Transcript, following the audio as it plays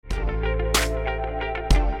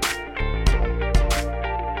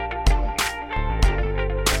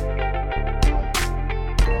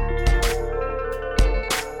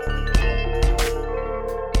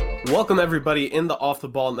Welcome everybody in the Off the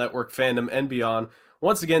Ball Network fandom and beyond.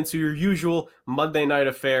 Once again to your usual Monday night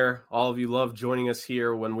affair. All of you love joining us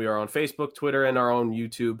here when we are on Facebook, Twitter, and our own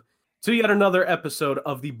YouTube. To yet another episode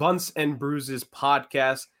of the Bunts and Bruises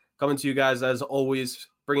podcast. Coming to you guys as always,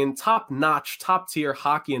 bringing top-notch, top-tier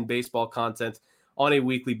hockey and baseball content on a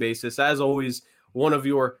weekly basis. As always, one of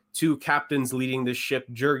your two captains leading this ship,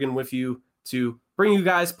 Jurgen, with you to bring you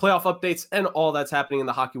guys playoff updates and all that's happening in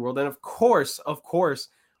the hockey world. And of course,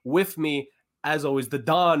 with me, as always, the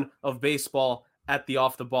Don of baseball at the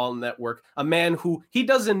Off the Ball Network, a man who he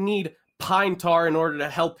doesn't need pine tar in order to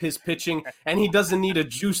help his pitching, and he doesn't need a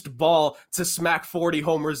juiced ball to smack 40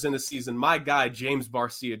 homers in a season. My guy, James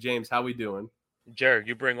Barcia. James, how we doing? Jared,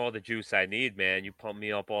 you bring all the juice I need, man. You pump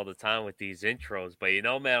me up all the time with these intros. But you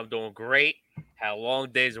know, man, I'm doing great. Had long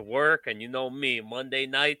days of work, and you know me, Monday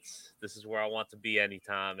nights, this is where I want to be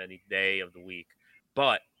anytime, any day of the week.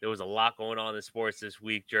 But there was a lot going on in sports this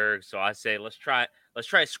week, Jerg. So I say let's try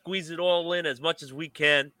to squeeze it all in as much as we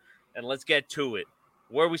can, and let's get to it.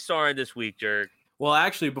 Where are we starting this week, Jerg? Well,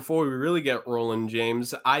 actually, before we really get rolling,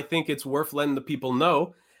 James, I think it's worth letting the people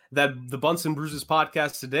know that the Bunts and Bruises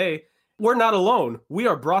podcast today, we're not alone. We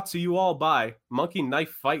are brought to you all by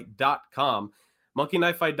monkeyknifefight.com.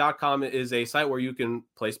 monkeyknifefight.com is a site where you can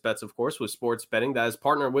place bets, of course, with sports betting that has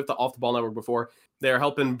partnered with the Off the Ball Network before. They're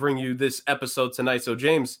helping bring you this episode tonight. So,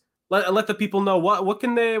 James, let the people know what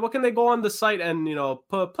can they go on the site and, you know,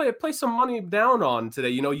 play some money down on today.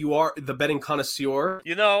 You know, you are the betting connoisseur.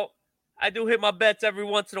 You know, I do hit my bets every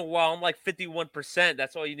once in a while. I'm like 51%.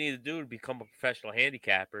 That's all you need to do to become a professional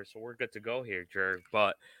handicapper. So we're good to go here, Jerg.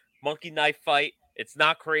 But Monkey Knife Fight, it's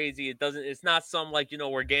not crazy. It's not some like, you know,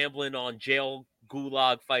 we're gambling on jail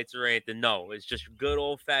gulag fights or anything. No, it's just good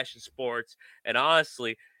old-fashioned sports. And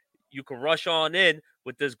honestly, you can rush on in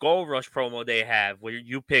with this Goal Rush promo they have where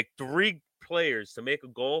you pick 3 players to make a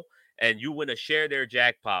goal and you win a share their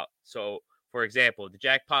jackpot. So, for example, the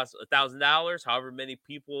jackpot's $1,000. However many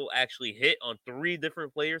people actually hit on 3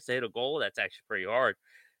 different players to hit a goal, that's actually pretty hard.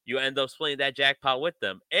 You end up splitting that jackpot with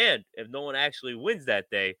them. And if no one actually wins that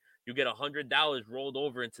day, you get $100 rolled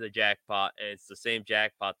over into the jackpot, and it's the same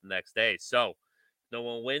jackpot the next day. So, no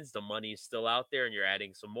one wins, the money is still out there and you're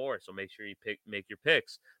adding some more. So make sure you make your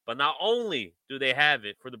picks. But not only do they have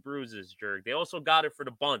it for the Bruises, Jerg, they also got it for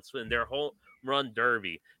the Bunts in their home run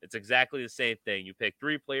derby. It's exactly the same thing. You pick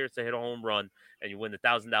 3 players to hit a home run and you win the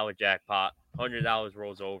 $1,000 jackpot. $100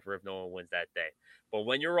 rolls over if no one wins that day. But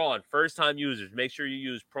when you're on first-time users, make sure you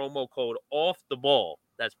use promo code OFFTHEBALL.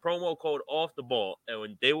 That's promo code OFFTHEBALL. And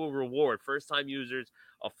when they will reward first-time users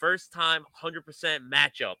a first-time 100%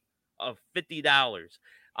 matchup of $50.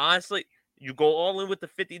 Honestly, you go all in with the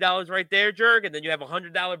 $50 right there, Jerg, and then you have a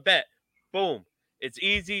 $100 bet. Boom. It's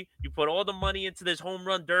easy. You put all the money into this home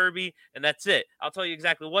run derby, and that's it. I'll tell you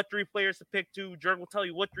exactly what 3 players to pick to. Jerg will tell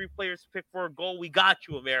you what 3 players to pick for a goal. We got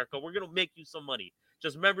you, America. We're going to make you some money.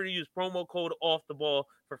 Just remember to use promo code OFFTHEBALL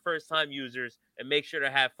for first-time users, and make sure to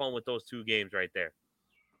have fun with those 2 games right there.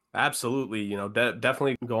 Absolutely. You know,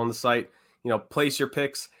 definitely go on the site, you know, place your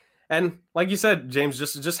picks. And like you said, James,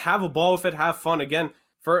 just have a ball with it, have fun. Again,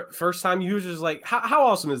 for first-time users, like, how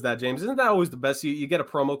awesome is that, James? Isn't that always the best? You get a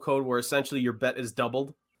promo code where essentially your bet is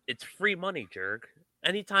doubled. It's free money, Jerg.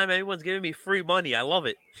 Anytime anyone's giving me free money, I love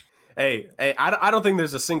it. Hey, I don't think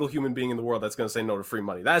there's a single human being in the world that's going to say no to free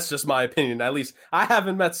money. That's just my opinion. At least I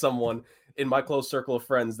haven't met someone in my close circle of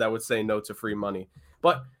friends that would say no to free money.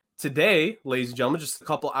 But today, ladies and gentlemen, just a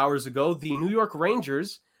couple hours ago, the New York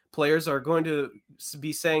Rangers players are going to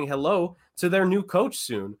be saying hello to their new coach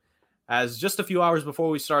soon. As just a few hours before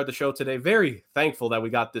we started the show today, very thankful that we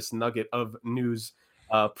got this nugget of news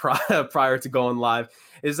prior to going live,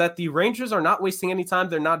 is that the Rangers are not wasting any time.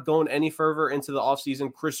 They're not going any further into the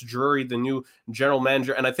offseason. Chris Drury, the new general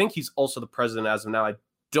manager, and I think he's also the president as of now. At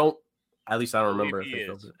least I don't remember. He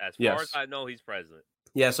is. As far as I know, he's president.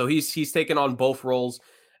 Yeah, so he's taken on both roles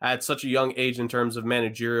at such a young age in terms of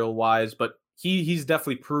managerial wise, but he's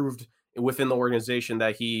definitely proved within the organization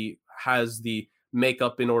that he has the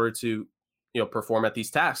makeup in order to, you know, perform at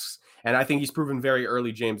these tasks. And I think he's proven very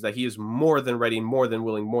early, James, that he is more than ready, more than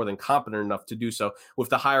willing, more than competent enough to do so with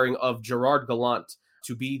the hiring of Gerard Gallant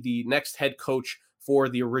to be the next head coach for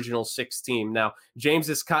the original 6 team. Now, James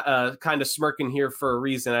is kind of smirking here for a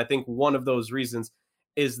reason. I think one of those reasons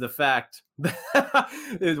is the fact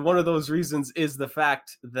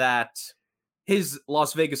that his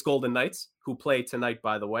Las Vegas Golden Knights, who play tonight,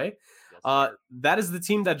 by the way, that is the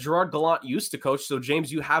team that Gerard Gallant used to coach. So,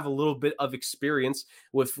 James, you have a little bit of experience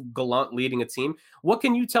with Gallant leading a team. What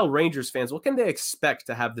can you tell Rangers fans? What can they expect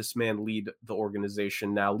to have this man lead the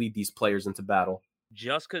organization now, lead these players into battle?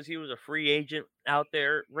 just because he was a free agent out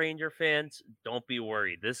there, Ranger fans, don't be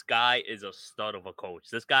worried. This guy is a stud of a coach.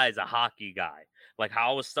 This guy is a hockey guy. Like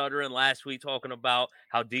how I was stuttering last week talking about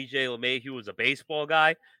how DJ LeMahieu was a baseball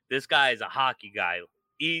guy. This guy is a hockey guy.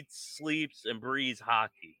 Eats, sleeps, and breathes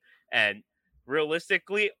hockey. And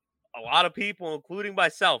realistically, a lot of people, including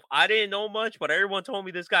myself, I didn't know much, but everyone told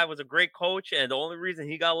me this guy was a great coach. And the only reason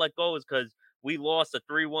he got let go is because we lost a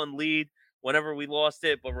 3-1 lead whenever we lost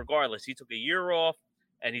it. But regardless, he took a year off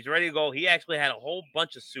and he's ready to go. He actually had a whole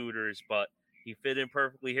bunch of suitors, but he fit in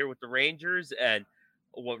perfectly here with the Rangers. And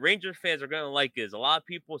what Rangers fans are going to like is a lot of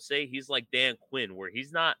people say he's like Dan Quinn, where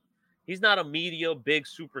he's not a media big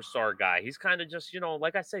superstar guy. He's kind of just,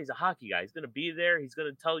 like I say, he's a hockey guy. He's going to be there. He's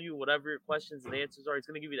going to tell you whatever your questions and answers are. He's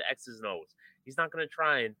going to give you the X's and O's. He's not going to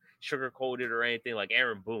try and sugarcoat it or anything like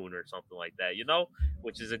Aaron Boone or something like that,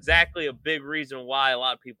 which is exactly a big reason why a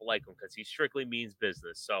lot of people like him, because he strictly means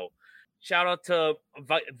business. So shout out to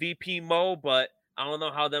VP Mo, but I don't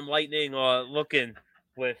know how them Lightning are looking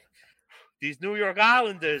with these New York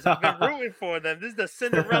Islanders. I've been rooting for them. This is the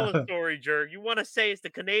Cinderella story, Jerg. You want to say it's the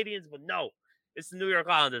Canadians, but no, it's the New York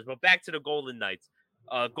Islanders. But back to the Golden Knights.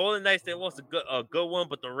 Golden Knights, they lost a good one,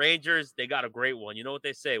 but the Rangers, they got a great one. You know what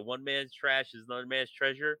they say? One man's trash is another man's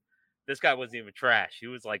treasure. This guy wasn't even trash. He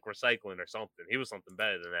was like recycling or something. He was something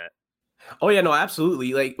better than that. Oh, yeah, no,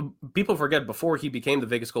 absolutely. Like, people forget, before he became the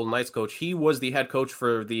Vegas Golden Knights coach, he was the head coach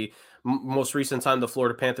for the most recent time the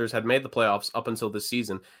Florida Panthers had made the playoffs up until this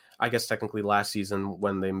season. I guess technically last season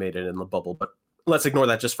when they made it in the bubble, but let's ignore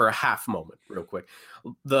that just for a half moment real quick.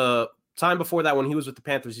 The time before that, when he was with the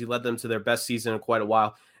Panthers, he led them to their best season in quite a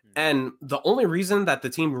while. And the only reason that the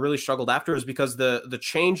team really struggled after is because the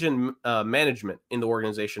change in management in the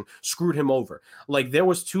organization screwed him over. Like, there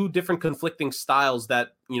was two different conflicting styles that,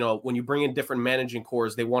 when you bring in different managing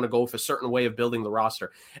cores, they want to go with a certain way of building the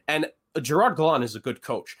roster. And Gerard Gallant is a good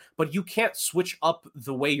coach, but you can't switch up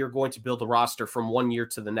the way you're going to build a roster from one year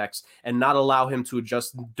to the next and not allow him to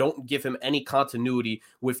adjust. Don't give him any continuity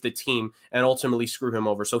with the team and ultimately screw him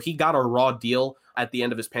over. So he got a raw deal at the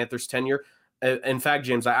end of his Panthers tenure. In fact,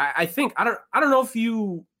 James, I think I don't know if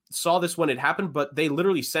you saw this when it happened, but they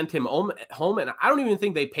literally sent him home, and I don't even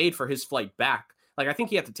think they paid for his flight back. Like, I think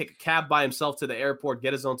he had to take a cab by himself to the airport,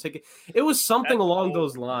 get his own ticket. It was something along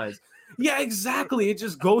those lines. Yeah, exactly. It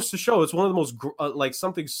just goes to show it's one of the most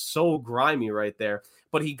something so grimy right there.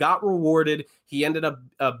 But he got rewarded. He ended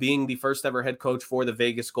up being the first ever head coach for the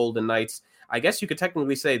Vegas Golden Knights. I guess you could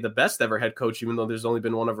technically say the best ever head coach, even though there's only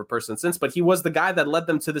been one other person since. But he was the guy that led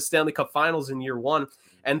them to the Stanley Cup Finals in year one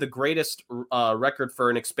and the greatest record for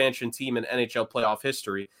an expansion team in NHL playoff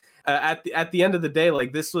history. At the end of the day,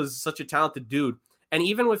 like, this was such a talented dude. And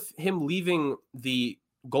even with him leaving the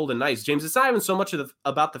Golden Knights, James, it's not even so much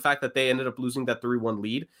about the fact that they ended up losing that 3-1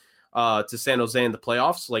 lead to San Jose in the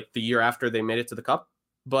playoffs, like the year after they made it to the Cup.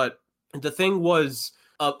 But the thing was,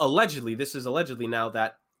 allegedly now,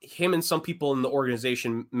 that him and some people in the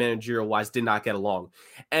organization, managerial wise, did not get along.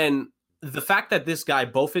 And the fact that this guy,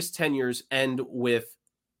 both his tenures end with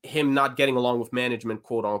him not getting along with management,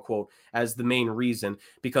 quote unquote, as the main reason,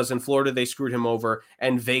 because in Florida they screwed him over,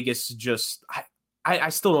 and Vegas just, I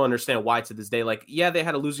still don't understand why to this day. Like, yeah, they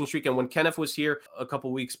had a losing streak. And when Kenneth was here a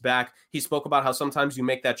couple weeks back, he spoke about how sometimes you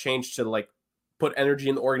make that change to, like, put energy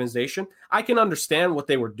in the organization. I can understand what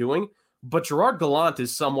they were doing, but Gerard Gallant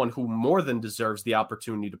is someone who more than deserves the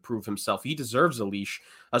opportunity to prove himself. He deserves a leash,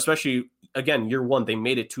 especially, again, year one, they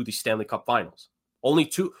made it to the Stanley Cup Finals. Only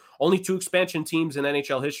two expansion teams in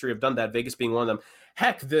NHL history have done that, Vegas being one of them.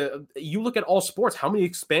 Heck, you look at all sports, how many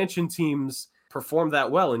expansion teams performed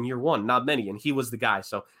that well in year one? Not many, and he was the guy.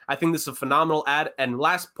 So I think this is a phenomenal ad. And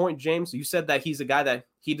last point, James, you said that he's a guy that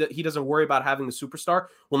he doesn't worry about having the superstar.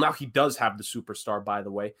 Well, now he does have the superstar, by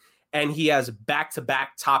the way, and he has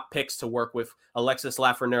back-to-back top picks to work with. Alexis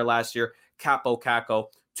Lafreniere last year, Capo Caco,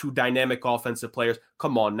 two dynamic offensive players.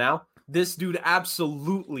 Come on now. This dude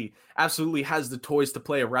absolutely has the toys to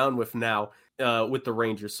play around with now with the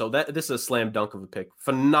Rangers. So this is a slam dunk of a pick.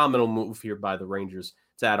 Phenomenal move here by the Rangers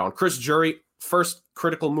to add on. Chris Drury, first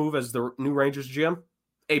critical move as the new Rangers GM,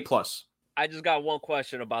 A+. I just got one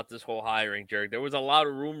question about this whole hiring, Jerry. There was a lot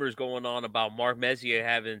of rumors going on about Mark Messier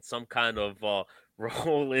having some kind of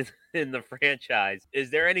role in the franchise.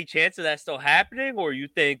 Is there any chance of that still happening, or you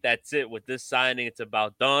think that's it with this signing? It's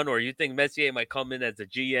about done, or you think Messier might come in as the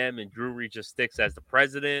GM and Drury just sticks as the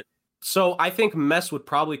president? So I think Mess would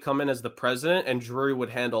probably come in as the president, and Drury would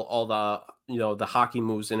handle all the the hockey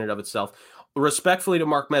moves in and of itself. Respectfully to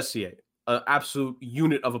Mark Messier, an absolute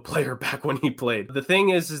unit of a player back when he played. The thing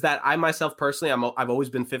is that I myself personally, I've always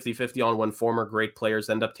been 50-50 on when former great players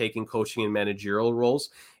end up taking coaching and managerial roles.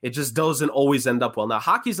 It just doesn't always end up well. Now,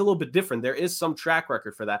 hockey's a little bit different. There is some track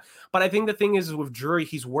record for that. But I think the thing is with Drury,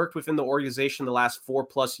 he's worked within the organization the last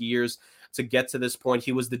 4+ years to get to this point.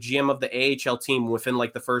 He was the GM of the AHL team within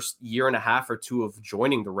like the first year and a half or two of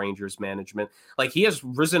joining the Rangers management. Like, he has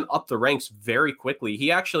risen up the ranks very quickly. He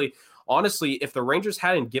actually, honestly, if the Rangers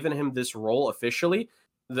hadn't given him this role officially,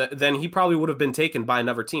 then he probably would have been taken by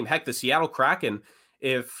another team. Heck, the Seattle Kraken,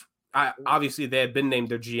 obviously they had been named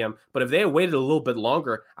their GM, but if they had waited a little bit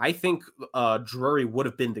longer, I think Drury would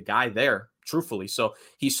have been the guy there, truthfully. So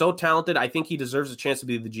he's so talented. I think he deserves a chance to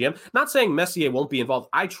be the GM. Not saying Messier won't be involved.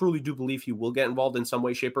 I truly do believe he will get involved in some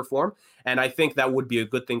way, shape, or form. And I think that would be a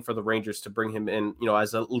good thing for the Rangers to bring him in,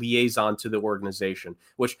 as a liaison to the organization,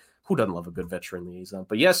 which who doesn't love a good veteran liaison?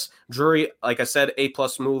 But yes, Drury, like I said, A+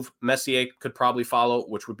 move. Messier could probably follow,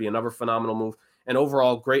 which would be another phenomenal move. And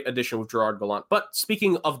overall, great addition with Gerard Gallant. But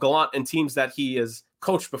speaking of Gallant and teams that he has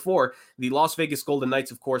coached before, the Las Vegas Golden Knights,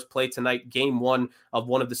 of course, play tonight Game 1 of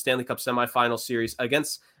one of the Stanley Cup semifinal series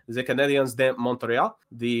against the Canadiens de Montreal.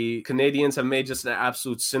 The Canadiens have made just an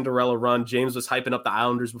absolute Cinderella run. James was hyping up the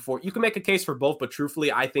Islanders before. You can make a case for both, but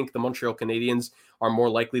truthfully, I think the Montreal Canadiens are more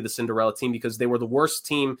likely the Cinderella team because they were the worst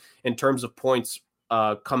team in terms of points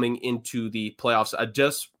coming into the playoffs.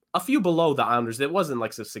 Just a few below the Islanders. It wasn't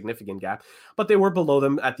like a significant gap, but they were below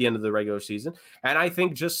them at the end of the regular season. And I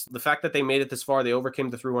think just the fact that they made it this far, they overcame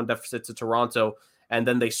the 3-1 deficit to Toronto, and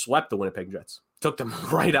then they swept the Winnipeg Jets. Took them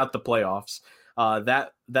right out the playoffs.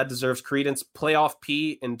 That deserves credence. Playoff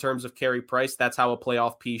P in terms of Carey Price, that's how a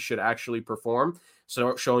playoff P should actually perform.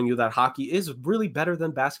 So showing you that hockey is really better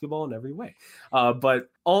than basketball in every way. But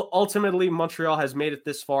ultimately, Montreal has made it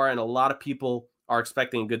this far, and a lot of people are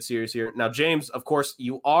expecting a good series here. Now, James, of course,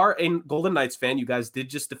 you are a Golden Knights fan. You guys did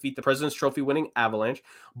just defeat the President's Trophy winning Avalanche,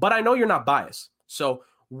 but I know you're not biased. So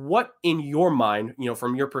what in your mind,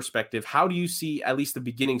 from your perspective, how do you see at least the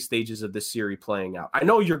beginning stages of this series playing out? I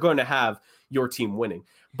know you're going to have your team winning,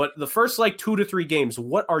 but the first 2 to 3 games,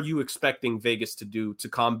 what are you expecting Vegas to do to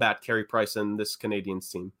combat Carey Price and this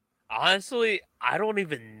Canadiens team? Honestly, I don't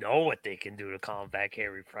even know what they can do to combat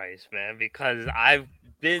Carey Price, man, because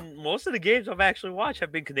most of the games I've actually watched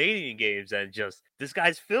have been Canadian games, and just, this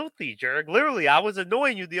guy's filthy, Jerk. Literally, I was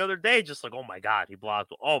annoying you the other day, just like, oh my God, he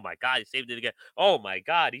blocked. Oh my God, he saved it again. Oh my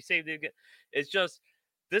God, he saved it again. It's just,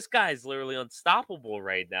 this guy's literally unstoppable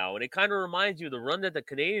right now, and it kind of reminds you of the run that the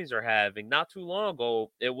Canadians are having. Not too long ago,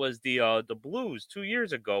 it was the Blues 2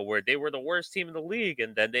 years ago, where they were the worst team in the league,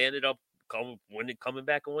 and then they ended up coming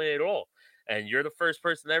back and winning it all. And you're the first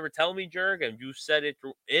person to ever tell me, Jurg, and you said it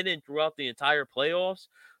throughout the entire playoffs.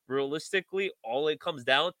 Realistically, all it comes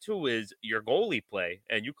down to is your goalie play.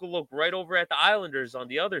 And you can look right over at the Islanders on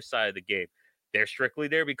the other side of the game. They're strictly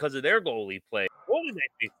there because of their goalie play. Goalie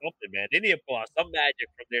might be something, man. They need to pull out some magic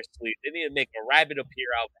from their sleeve. They need to make a rabbit appear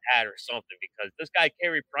out of the hat or something, because this guy,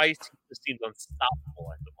 Carey Price, just seems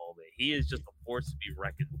unstoppable at the moment. He is just a force to be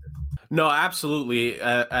reckoned with. No, absolutely.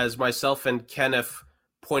 As myself and Kenneth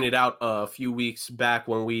pointed out a few weeks back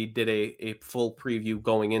when we did a full preview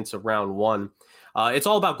going into round 1, it's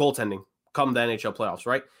all about goaltending come the NHL playoffs,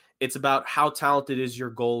 right? It's about how talented is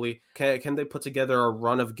your goalie. Can they put together a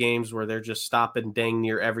run of games where they're just stopping dang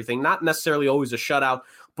near everything? Not necessarily always a shutout,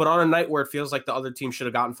 but on a night where it feels like the other team should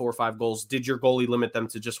have gotten 4 or 5 goals, did your goalie limit them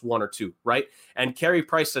to just 1 or 2, right? And Carey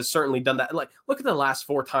Price has certainly done that. Like, look at the last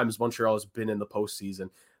 4 times Montreal has been in the postseason.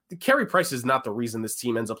 Carey Price is not the reason this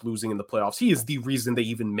team ends up losing in the playoffs. He is the reason they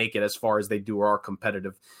even make it as far as they do or are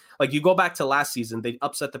competitive. Like, you go back to last season, they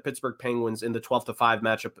upset the Pittsburgh Penguins in the 12-5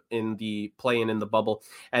 matchup in the play-in in the bubble,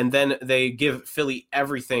 and then they give Philly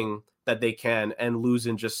everything that they can and lose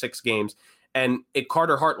in just 6 games. And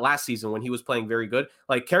Carter Hart last season, when he was playing very good,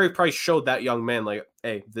 like, Carey Price showed that young man, like,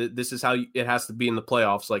 hey, this is how it has to be in the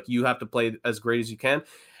playoffs. Like, you have to play as great as you can,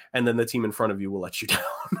 and then the team in front of you will let you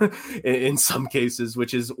down in some cases,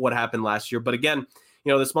 which is what happened last year. But again,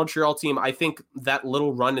 this Montreal team, I think that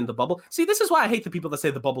little run in the bubble. See, this is why I hate the people that say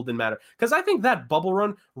the bubble didn't matter, because I think that bubble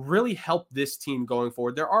run really helped this team going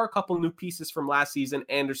forward. There are a couple new pieces from last season,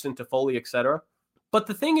 Anderson, Toffoli, etc. But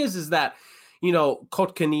the thing is that,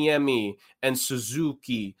 Kotkaniemi and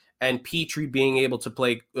Suzuki and Petrie being able to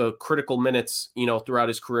play critical minutes, throughout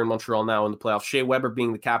his career in Montreal now in the playoffs, Shea Weber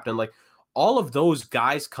being the captain, like, all of those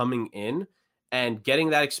guys coming in and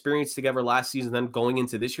getting that experience together last season, then going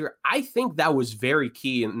into this year, I think that was very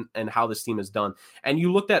key in how this team has done. And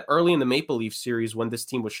you looked at early in the Maple Leaf series when this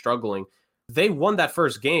team was struggling, they won that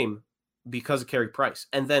first game because of Carey Price.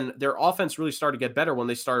 And then their offense really started to get better when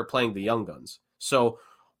they started playing the young guns. So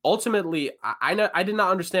ultimately, I did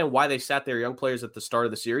not understand why they sat their young players at the start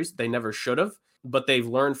of the series. They never should have, but they've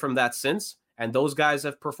learned from that since, and those guys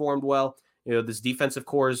have performed well. This defensive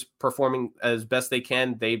core is performing as best they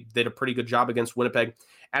can. They did a pretty good job against Winnipeg.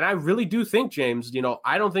 And I really do think, James,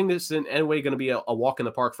 I don't think this is in any way going to be a walk in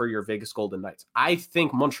the park for your Vegas Golden Knights. I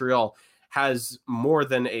think Montreal has more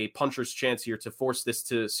than a puncher's chance here to force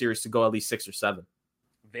this series to go at least 6 or 7.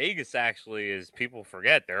 Vegas actually, as people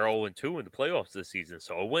forget, they're 0-2 in the playoffs this season.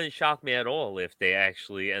 So it wouldn't shock me at all if they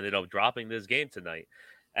actually ended up dropping this game tonight.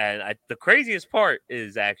 And the craziest part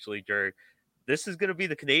is actually, Jerg, this is going to be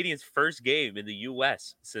the Canadiens' first game in the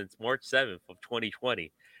U.S. since March 7th of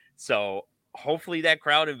 2020. So hopefully that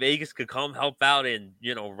crowd in Vegas could come help out and,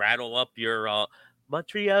 rattle up your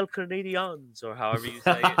Montreal Canadiens, or however you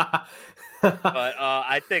say it. But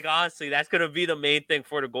I think, honestly, that's going to be the main thing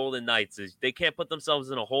for the Golden Knights is they can't put themselves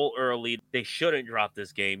in a hole early. They shouldn't drop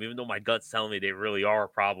this game, even though my gut's telling me they really are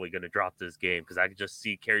probably going to drop this game, because I could just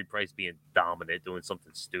see Carey Price being dominant, doing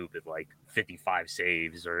something stupid like 55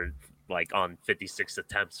 saves or like on 56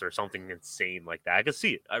 attempts or something insane like that. I could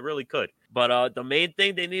see it. I really could. But the main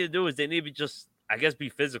thing they need to do is they need to just, I guess, be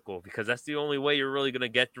physical, because that's the only way you're really going to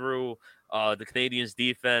get through the Canadiens'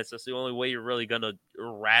 defense. That's the only way you're really going to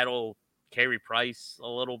rattle Carey Price a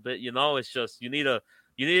little bit. It's just you need to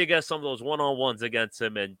get some of those one-on-ones against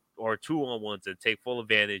him or two-on-ones and take full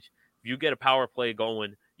advantage. If you get a power play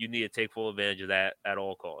going, you need to take full advantage of that at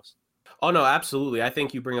all costs. Oh, no, absolutely. I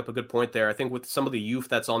think you bring up a good point there. I think with some of the youth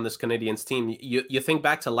that's on this Canadiens team, you think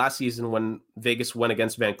back to last season when Vegas went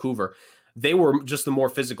against Vancouver. They were just the more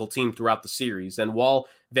physical team throughout the series. And while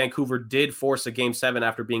Vancouver did force a Game 7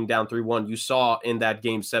 after being down 3-1, you saw in that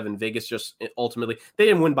Game 7, Vegas just ultimately, they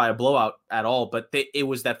didn't win by a blowout at all, but it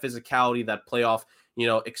was that physicality, that playoff,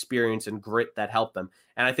 experience and grit that helped them.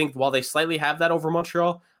 And I think while they slightly have that over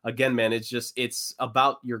Montreal, again, man, it's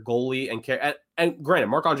about your goalie and granted,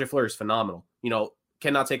 Marc-Andre Fleury is phenomenal.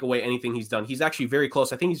 Cannot take away anything he's done. He's actually very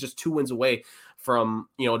close. I think he's just 2 wins away from,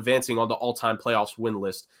 advancing on the all-time playoffs win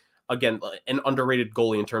list. Again, an underrated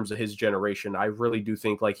goalie in terms of his generation. I really do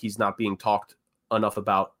think like he's not being talked enough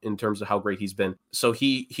about in terms of how great he's been. So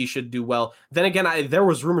he should do well. Then again, there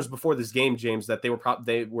was rumors before this game, James, that they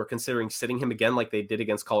were considering sitting him again like they did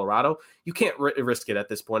against Colorado. You can't risk it at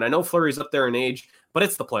this point. I know Fleury's up there in age, but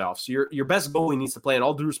it's the playoffs. Your best goalie needs to play. And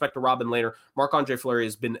all due respect to Robin Lehner, Marc-Andre Fleury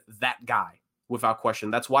has been that guy without question.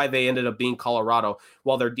 That's why they ended up being Colorado.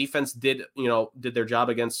 While their defense did their job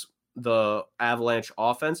against the Avalanche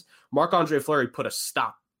offense, Marc-Andre Fleury put a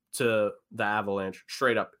stop to the Avalanche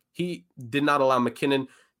straight up. He did not allow McKinnon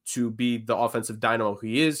to be the offensive dynamo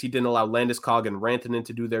he is. He didn't allow Landeskog and Rantanen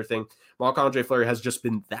to do their thing. Marc-Andre Fleury has just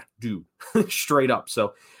been that dude straight up.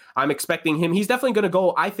 So I'm expecting him. He's definitely going to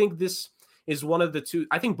go. I think this is one of the two.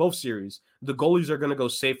 I think both series, the goalies are going to go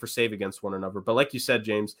save for save against one another. But like you said,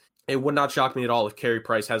 James, it would not shock me at all if Carey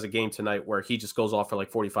Price has a game tonight where he just goes off for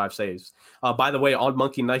like 45 saves. By the way, on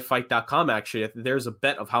monkeyknifefight.com, actually, there's a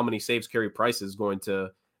bet of how many saves Carey Price is going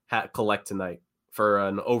to collect tonight for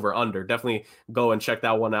an over-under. Definitely go and check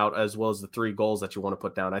that one out, as well as the 3 goals that you want to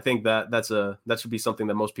put down. I think that should be something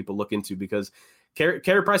that most people look into, because Carey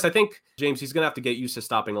Price, I think, James, he's going to have to get used to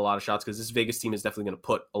stopping a lot of shots, because this Vegas team is definitely going to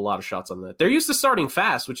put a lot of shots on that. They're used to starting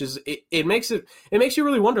fast, which is it makes you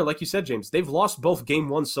really wonder. Like you said, James, they've lost both game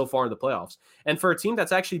 1 so far in the playoffs, and for a team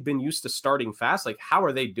that's actually been used to starting fast, like, how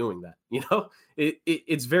are they doing that?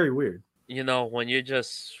 It's very weird. When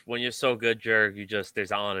you're so good, Jerg,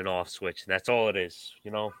 there's on and off switch, and that's all it is.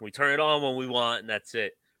 We turn it on when we want, and that's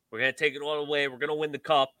it. We're going to take it all away. We're going to win the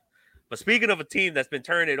cup. But speaking of a team that's been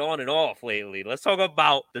turning it on and off lately, let's talk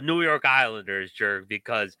about the New York Islanders, Jerg,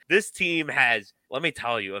 because this team has, let me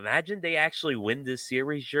tell you, imagine they actually win this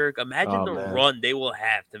series, Jerg. Imagine run they will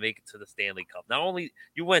have to make it to the Stanley Cup. Not only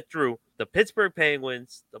you went through the Pittsburgh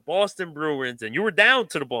Penguins, the Boston Bruins, and you were down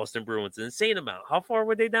to the Boston Bruins, an insane amount. How far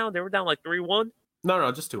were they down? They were down like 3-1?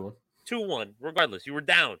 No, just 2-1. 2-1. Regardless, you were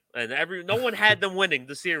down, and no one had them winning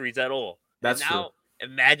the series at all. That's true.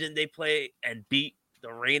 Imagine they play and beat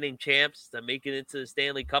the reigning champs to make it into the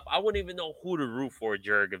Stanley Cup. I wouldn't even know who to root for,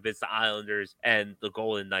 Jerg, if it's the Islanders and the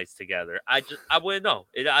Golden Knights together. I wouldn't know.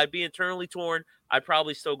 I'd be internally torn. I'd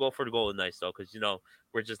probably still go for the Golden Knights, though, because,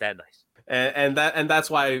 we're just that nice. And that's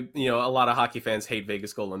why, a lot of hockey fans hate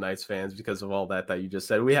Vegas Golden Knights fans, because of all that you just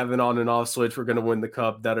said. We have an on and off switch. We're going to win the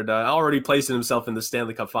cup, already placing himself in the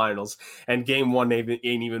Stanley Cup finals, and game 1 ain't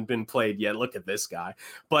even been played yet. Look at this guy.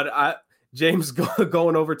 But James,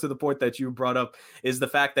 going over to the point that you brought up is the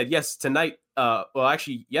fact that, yes, tonight,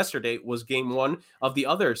 actually yesterday was game 1 of the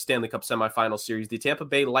other Stanley Cup semifinal series. The Tampa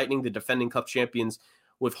Bay Lightning, the defending Cup champions,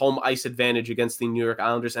 with home ice advantage against the New York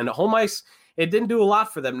Islanders. And home ice it didn't do a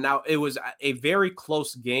lot for them. Now, it was a very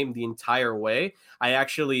close game the entire way. I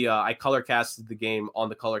actually I color casted the game on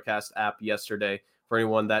the Colorcast app yesterday. For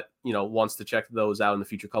anyone that wants to check those out in the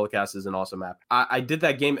future, Colorcast is an awesome app. I did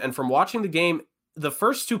that game, and from watching the game, the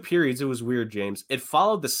first 2 periods, it was weird, James. It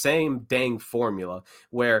followed the same dang formula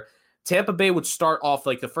where Tampa Bay would start off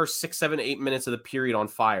like the first 6, 7, 8 minutes of the period on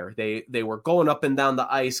fire. They were going up and down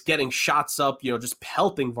the ice, getting shots up, just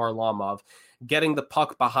pelting Varlamov, getting the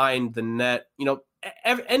puck behind the net,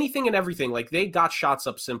 anything and everything. Like, they got shots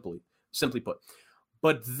up simply put.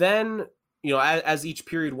 But then, as each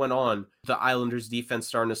period went on, the Islanders defense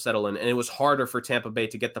starting to settle in, and it was harder for Tampa Bay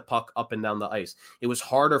to get the puck up and down the ice. It was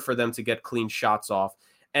harder for them to get clean shots off.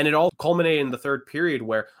 And it all culminated in the third period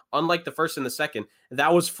where, unlike the first and the second,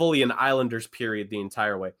 that was fully an Islanders period the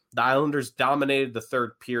entire way. The Islanders dominated the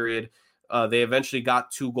third period. They eventually got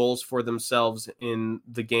 2 goals for themselves in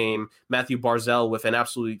the game. Matthew Barzal with an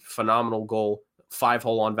absolutely phenomenal goal,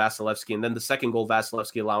 5-hole on Vasilevsky. And then the second goal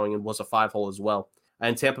Vasilevsky allowing in was a 5-hole as well.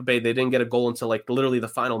 And Tampa Bay, they didn't get a goal until like literally the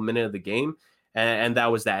final minute of the game. And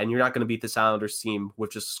that was that. And you're not going to beat this Islanders team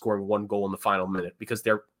with just scoring 1 goal in the final minute because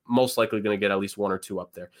they're most likely going to get at least 1 or 2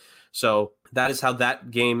 up there. So that is how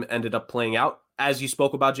that game ended up playing out. As you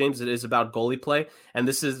spoke about, James, it is about goalie play. And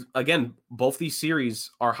this is, again, both these series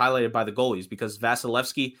are highlighted by the goalies because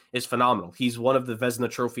Vasilevsky is phenomenal. He's one of the Vezina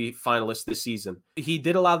Trophy finalists this season. He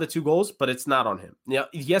did allow the 2 goals, but it's not on him.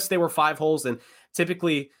 Yes, they were 5 holes, and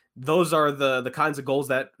typically those are the kinds of goals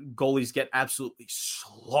that goalies get absolutely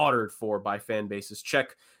slaughtered for by fan bases.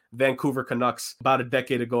 Check Vancouver Canucks about a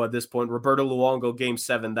decade ago at this point. Roberto Luongo, Game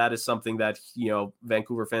 7, that is something that,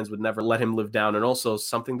 Vancouver fans would never let him live down, and also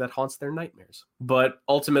something that haunts their nightmares. But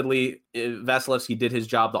ultimately, Vasilevsky did his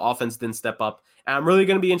job. The offense didn't step up. And I'm really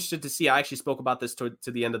going to be interested to see, I actually spoke about this to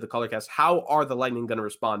the end of the Colorcast, how are the Lightning going to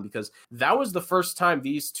respond? Because that was the first time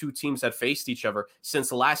these 2 teams had faced each other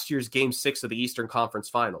since last year's Game 6 of the Eastern Conference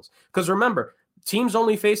Finals. Because remember, teams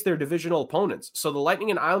only face their divisional opponents. So the Lightning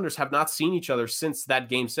and Islanders have not seen each other since that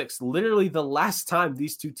Game 6. Literally the last time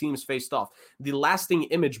these 2 teams faced off, the lasting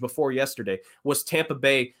image before yesterday was Tampa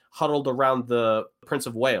Bay huddled around the Prince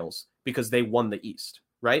of Wales because they won the East,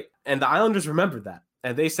 right? And the Islanders remembered that.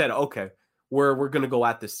 And they said, okay, we're going to go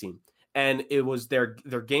at this team. And it was their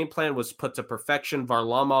game plan was put to perfection.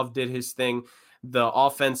 Varlamov did his thing. The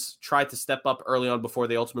offense tried to step up early on before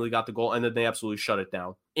they ultimately got the goal, and then they absolutely shut it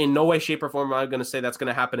down. In no way, shape, or form am I going to say that's going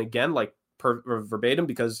to happen again, like verbatim,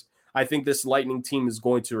 because I think this Lightning team is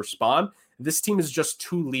going to respond. This team is just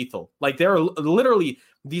too lethal. Like, they're literally,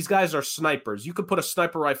 these guys are snipers. You could put a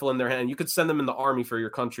sniper rifle in their hand. You could send them in the army for your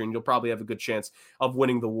country, and you'll probably have a good chance of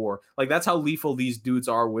winning the war. Like, that's how lethal these dudes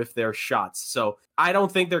are with their shots. So I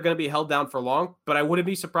don't think they're going to be held down for long, but I wouldn't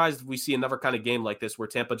be surprised if we see another kind of game like this where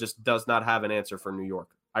Tampa just does not have an answer for New York.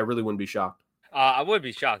 I really wouldn't be shocked. I wouldn't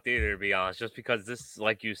be shocked either, to be honest, just because this,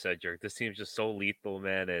 like you said, Jerk, this team's just so lethal,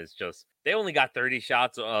 man. It's just, they only got 30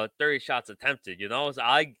 shots attempted, So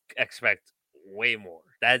I expect way more.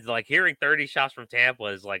 That's like, hearing 30 shots from Tampa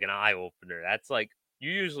is like an eye opener. That's like, you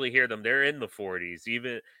usually hear them, they're in the 40s,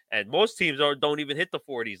 and most teams don't even hit the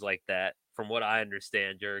 40s like that, from what I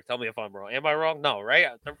understand. Jerk, tell me if I'm wrong. Am I wrong? No, right?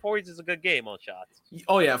 The 40s is a good game on shots.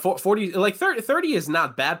 Oh yeah, 40, like 30 is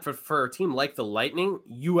not bad for a team like the Lightning.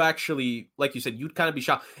 You actually, like you said, you'd kind of be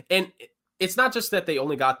shocked. And it's not just that they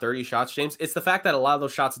only got 30 shots, James. It's the fact that a lot of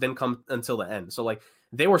those shots didn't come until the end. So like,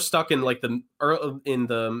 they were stuck in like the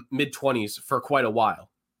mid 20s for quite a while.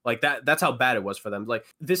 Like that's how bad it was for them. Like,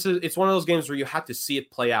 it's one of those games where you have to see it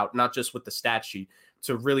play out, not just with the stat sheet,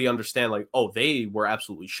 to really understand like, oh, they were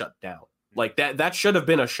absolutely shut down. Like that should have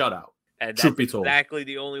been a shutout. And that's exactly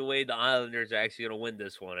the only way the Islanders are actually going to win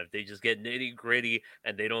this one. If they just get nitty gritty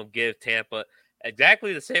and they don't give Tampa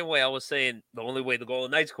exactly the same way I was saying, the only way the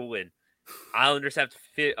Golden Knights could win. Islanders have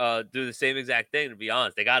to do the same exact thing. To be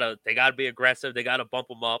honest, they gotta be aggressive. They gotta bump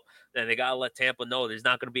them up, and they gotta let Tampa know there's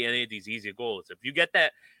not gonna be any of these easy goals. If you get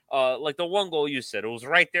that, like the 1 goal you said, it was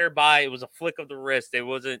right there by. It was a flick of the wrist. It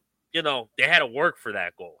wasn't, they had to work for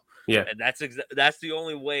that goal. Yeah, and that's the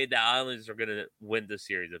only way the Islanders are gonna win this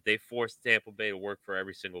series, if they force Tampa Bay to work for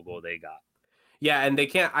every single goal they got. Yeah, and they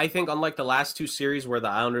can't. I think unlike the last 2 series where the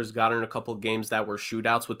Islanders got in a couple of games that were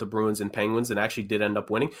shootouts with the Bruins and Penguins and actually did end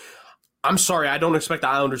up winning. I'm sorry, I don't expect the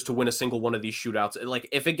Islanders to win a single one of these shootouts. Like,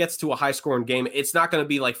 if it gets to a high-scoring game, it's not going to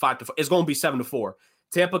be like 5-4. It's going to be 7-4.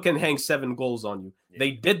 Tampa can hang 7 goals on you. Yeah.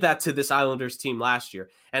 They did that to this Islanders team last year.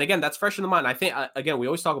 And again, that's fresh in the mind. I think, again, we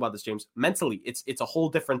always talk about this, James. Mentally, it's a whole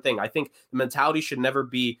different thing. I think the mentality should never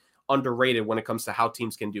be underrated when it comes to how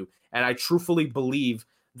teams can do. And I truthfully believe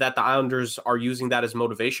that the Islanders are using that as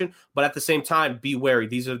motivation. But at the same time, be wary.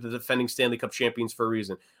 These are the defending Stanley Cup champions for a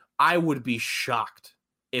reason. I would be shocked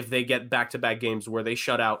if they get back-to-back games where they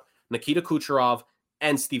shut out Nikita Kucherov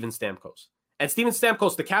and Steven Stamkos. And Steven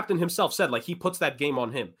Stamkos, the captain himself, said, like, he puts that game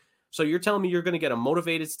on him. So you're telling me you're going to get a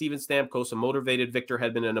motivated Steven Stamkos, a motivated Victor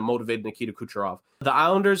Hedman, and a motivated Nikita Kucherov. The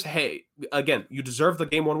Islanders, hey, again, you deserve the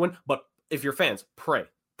game 1 win, but if you're fans, pray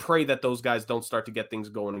that those guys don't start to get things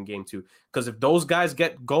going in game 2. Because if those guys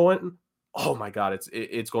get going, oh my God,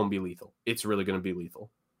 it's going to be lethal. It's really going to be lethal.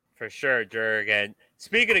 For sure, Jurg. And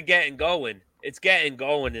speaking of getting going, it's getting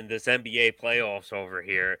going in this NBA playoffs over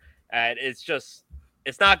here. And it's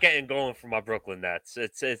not getting going for my Brooklyn Nets.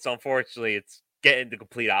 It's unfortunately, it's getting the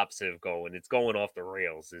complete opposite of going. It's going off the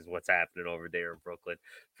rails is what's happening over there in Brooklyn.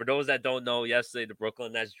 For those that don't know, yesterday the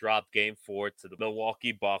Brooklyn Nets dropped game 4 to the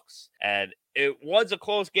Milwaukee Bucks. And it was a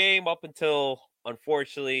close game up until,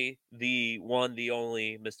 unfortunately, the one, the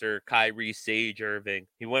only Mr. Kyrie Sage Irving.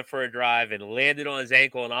 He went for a drive and landed on his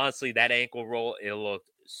ankle. And honestly, that ankle roll, it looked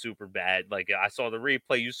super bad. Like, I saw the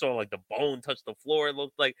replay, you saw like the bone touch the floor. It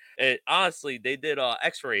looked like it. Honestly, they did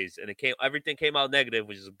x-rays and everything came out negative,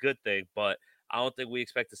 which is a good thing. But I don't think we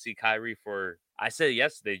expect to see Kyrie for, I said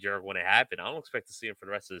yesterday, Jared, when it happened, I don't expect to see him for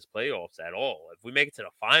the rest of his playoffs at all. If we make it to the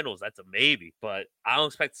finals, that's a maybe. But I don't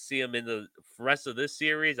expect to see him in the rest of this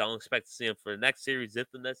series. I don't expect to see him for the next series if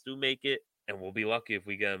the Nets do make it. And we'll be lucky if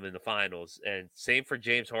we get him in the finals. And same for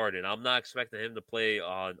James Harden. I'm not expecting him to play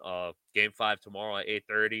on Game 5 tomorrow at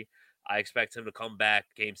 8:30. I expect him to come back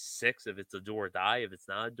Game 6 if it's a do or die. If it's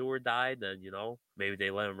not a do or die, then, maybe they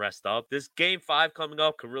let him rest up. This Game 5 coming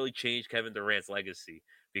up could really change Kevin Durant's legacy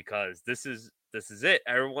because this is it.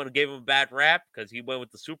 Everyone gave him a bad rap because he went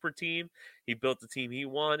with the super team. He built the team he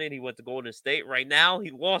wanted. He went to Golden State. Right now, he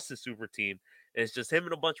lost the super team. It's just him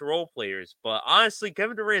and a bunch of role players. But honestly,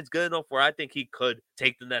 Kevin Durant's good enough where I think he could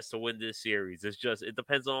take the Nets to win this series. It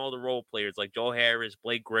depends on all the role players like Joe Harris,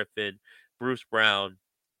 Blake Griffin, Bruce Brown,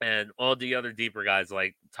 and all the other deeper guys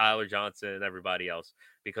like Tyler Johnson and everybody else.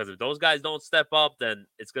 Because if those guys don't step up, then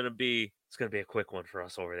it's gonna be a quick one for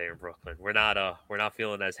us over there in Brooklyn. We're not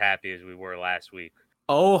feeling as happy as we were last week.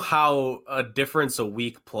 Oh, how a difference a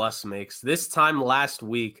week plus makes. This time last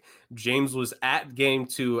week, James was at Game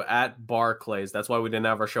 2 at Barclays. That's why we didn't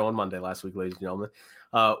have our show on Monday last week, ladies and gentlemen.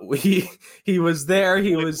 He was there.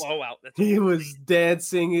 He was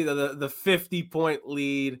dancing the 50-point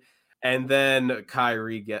lead. And then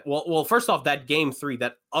Kyrie well, first off, that Game 3,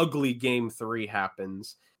 that ugly Game 3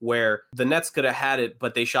 happens where the Nets could have had it,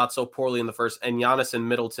 but they shot so poorly in the first, and Giannis and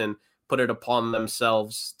Middleton put it upon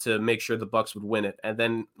themselves to make sure the Bucks would win it. And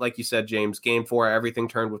then, like you said, James, Game 4, everything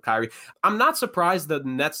turned with Kyrie. I'm not surprised the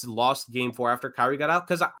Nets lost Game 4 after Kyrie got out,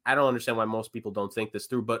 because I don't understand why most people don't think this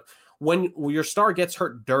through. But when your star gets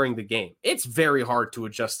hurt during the game, it's very hard to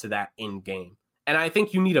adjust to that in game. And I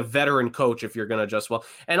think you need a veteran coach if you're going to adjust well.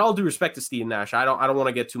 And all due respect to Steve Nash, I don't want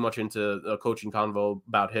to get too much into a coaching convo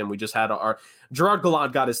about him. We just had our Gerard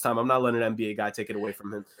Gallant got his time. I'm not letting an NBA guy take it away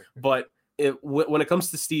from him. But when it comes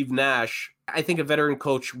to Steve Nash, I think a veteran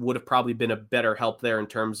coach would have probably been a better help there in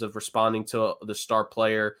terms of responding to the star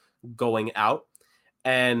player going out.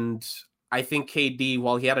 And I think KD,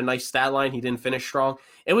 while he had a nice stat line, he didn't finish strong.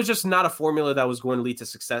 It was just not a formula that was going to lead to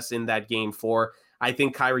success in that Game 4. I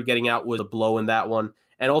think Kyrie getting out was a blow in that one.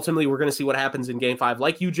 And ultimately, we're going to see what happens in Game 5.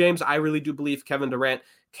 Like you, James, I really do believe Kevin Durant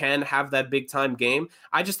can have that big-time game.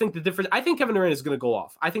 I just think I think Kevin Durant is going to go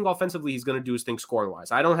off. I think offensively, he's going to do his thing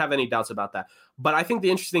scoring-wise. I don't have any doubts about that. But I think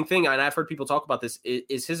the interesting thing, and I've heard people talk about this,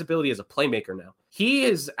 is his ability as a playmaker now. He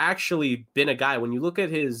has actually been a guy, when you look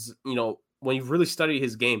at his, when you really study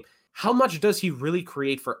his game, how much does he really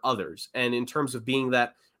create for others? And in terms of being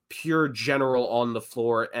that pure general on the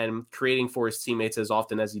floor and creating for his teammates as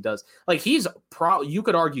often as he does. Like, he's you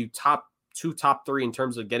could argue top 2, top 3 in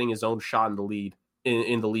terms of getting his own shot in the lead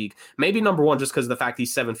in the league. Maybe number 1 just because of the fact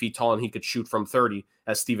he's 7 feet tall and he could shoot from 30,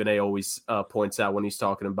 as Stephen A always points out when he's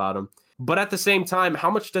talking about him. But at the same time,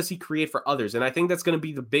 how much does he create for others? And I think that's going to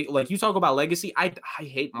be the big, like you talk about legacy. I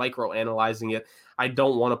hate micro-analyzing it. I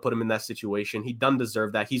don't want to put him in that situation. He doesn't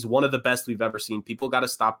deserve that. He's one of the best we've ever seen. People got to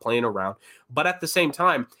stop playing around. But at the same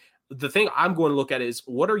time, the thing I'm going to look at is,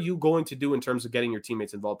 what are you going to do in terms of getting your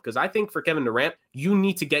teammates involved? Because I think for Kevin Durant, you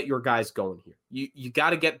need to get your guys going here. You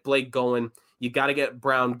got to get Blake going. You got to get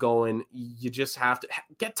Brown going. You just have to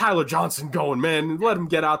get Tyler Johnson going, man. Let him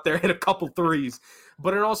get out there, hit a couple threes.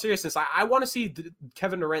 But in all seriousness, I want to see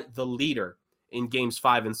Kevin Durant the leader in Games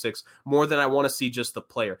 5 and 6 more than I want to see just the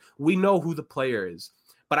player. We know who the player is.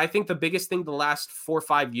 But I think the biggest thing the last 4 or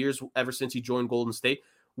 5 years, ever since he joined Golden State,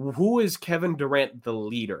 who is Kevin Durant the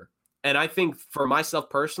leader? And I think for myself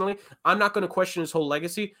personally, I'm not going to question his whole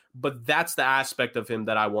legacy, but that's the aspect of him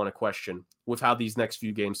that I want to question with how these next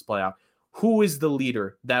few games play out. who is the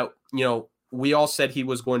leader that, we all said he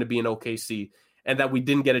was going to be in OKC and that we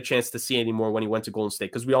didn't get a chance to see anymore when he went to Golden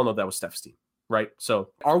State? Because we all know that was Steph's team, right? So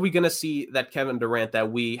are we going to see that Kevin Durant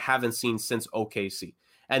that we haven't seen since OKC?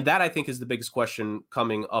 And that, I think, is the biggest question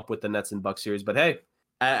coming up with the Nets and Bucks series. But hey,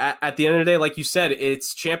 at the end of the day, like you said,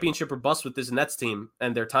 it's championship or bust with this Nets team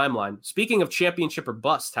and their timeline. Speaking of championship or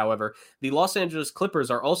bust, however, the Los Angeles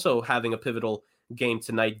Clippers are also having a pivotal game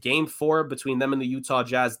tonight. Game 4 between them and the Utah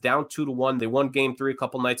Jazz, down 2-1. They won game 3 a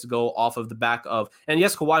couple nights ago off of the back of, and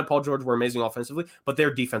yes, Kawhi and Paul George were amazing offensively, but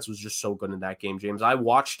their defense was just so good in that game, James. I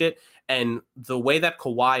watched it, and the way that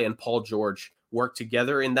Kawhi and Paul George work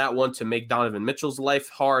together in that one to make Donovan Mitchell's life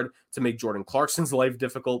hard, to make Jordan Clarkson's life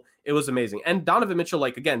difficult. It was amazing. And Donovan Mitchell,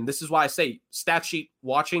 like, again, this is why I say stat sheet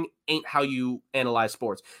watching ain't how you analyze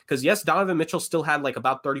sports. Because yes, Donovan Mitchell still had like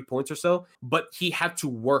about 30 points or so, but he had to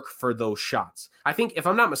work for those shots. I think, if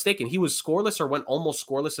I'm not mistaken, he was scoreless or went almost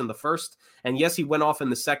scoreless in the first. And yes, he went off in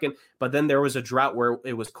the second, but then there was a drought where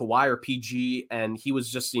it was Kawhi or PG, and he was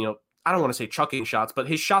just, I don't want to say chucking shots, but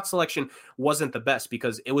his shot selection wasn't the best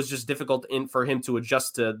because it was just difficult for him to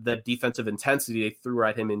adjust to the defensive intensity they threw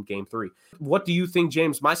at him in game 3. What do you think,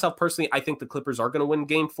 James? Myself personally, I think the Clippers are going to win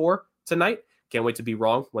game 4 tonight. Can't wait to be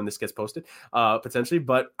wrong when this gets posted, potentially,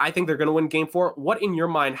 but I think they're going to win game 4. What, in your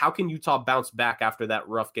mind, how can Utah bounce back after that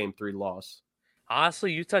rough game 3 loss?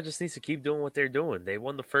 Honestly, Utah just needs to keep doing what they're doing. They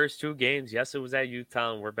won the first 2 games. Yes, it was at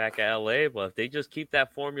Utah, and we're back at LA. But if they just keep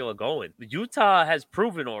that formula going, Utah has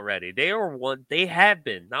proven already they have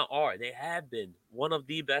been one of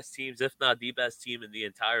the best teams, if not the best team in the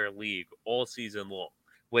entire league all season long.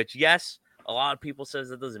 Which, yes, a lot of people says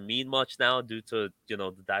that doesn't mean much now due to,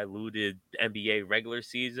 the diluted NBA regular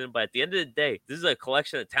season. But at the end of the day, this is a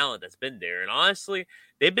collection of talent that's been there. And honestly,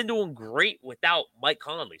 they've been doing great without Mike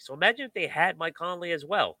Conley. So imagine if they had Mike Conley as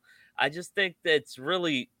well. I just think that it's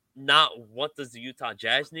really not what does the Utah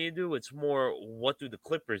Jazz need to do. It's more what do the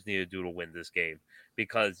Clippers need to do to win this game.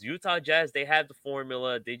 Because Utah Jazz, they have the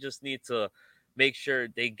formula. They just need to make sure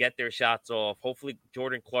they get their shots off. Hopefully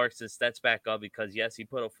Jordan Clarkson steps back up because, yes, he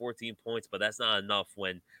put up 14 points, but that's not enough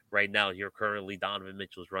when right now you're currently Donovan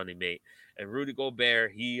Mitchell's running mate. And Rudy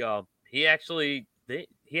Gobert, he actually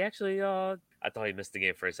I thought he missed the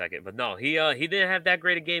game for a second, but no, he didn't have that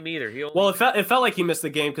great a game either. It felt like he missed the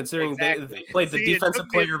game considering they played the defensive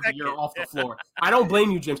player of the year off the floor. I don't blame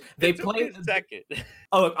you, James. They played second.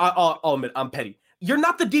 Oh, I'll admit I'm petty. You're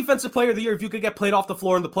not the defensive player of the year if you could get played off the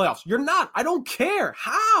floor in the playoffs. You're not. I don't care.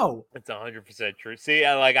 How? It's 100% true. See,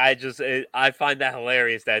 I find that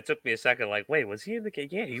hilarious that it took me a second. Like, wait, was he in the game?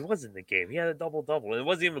 Yeah, he was in the game. He had a double-double. And it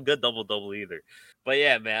wasn't even a good double-double either. But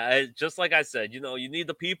yeah, man, just like I said, you need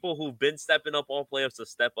the people who've been stepping up all playoffs to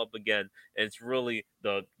step up again. And it's really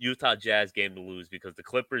the Utah Jazz game to lose because the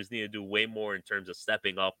Clippers need to do way more in terms of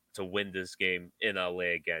stepping up to win this game in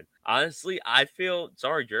LA again. Honestly, I feel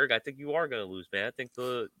sorry, Jurg. I think you are going to lose, man. I think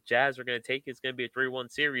the Jazz are going to take it. It's going to be a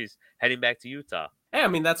 3-1 series heading back to Utah. Hey, I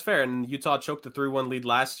mean, that's fair. And Utah choked the 3-1 lead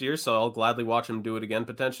last year, so I'll gladly watch them do it again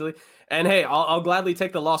potentially. And hey, I'll gladly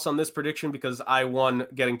take the loss on this prediction because I won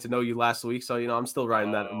getting to know you last week. So, I'm still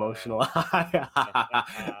riding that emotional high.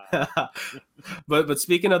 But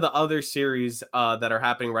speaking of the other series that are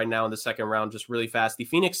happening right now in the second round, just really fast, the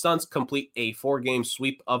Phoenix Suns complete a 4-game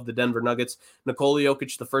sweep of the Denver Nuggets. Nikola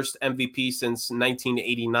Jokic, the first MVP since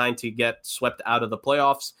 1989 to get swept out of the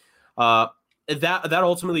playoffs. That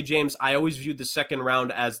ultimately, James, I always viewed the second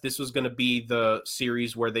round as this was going to be the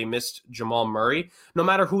series where they missed Jamal Murray, no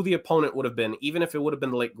matter who the opponent would have been, even if it would have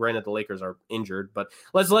been granted the Lakers are injured, but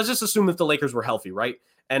let's just assume if the Lakers were healthy, right?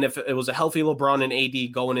 And if it was a healthy LeBron and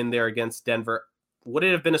AD going in there against Denver, would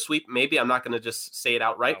it have been a sweep? Maybe. I'm not going to just say it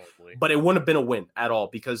outright, Probably. But it wouldn't have been a win at all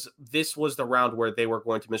because this was the round where they were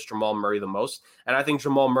going to miss Jamal Murray the most. And I think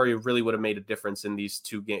Jamal Murray really would have made a difference in these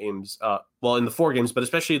 2 games, in the 4 games, but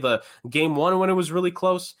especially the game 1 when it was really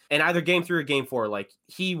close and either game 3 or game 4, like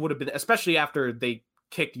he would have been, especially after they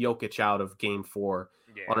kicked Jokic out of game 4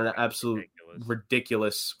 on an absolute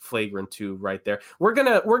ridiculous flagrant 2 right there. We're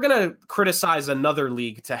gonna criticize another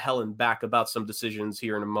league to hell and back about some decisions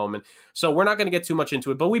here in a moment, so we're not gonna get too much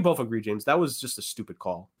into it. But we both agree, James, that was just a stupid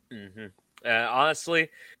call. Mm-hmm. Honestly,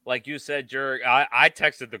 like you said, Jurg, I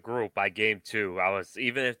texted the group by game 2.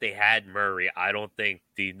 Even if they had Murray, I don't think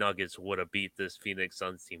the Nuggets would have beat this Phoenix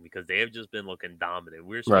Suns team because they have just been looking dominant.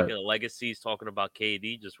 We were speaking of legacies, talking about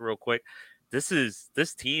KD just real quick. This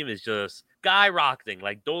team is just skyrocketing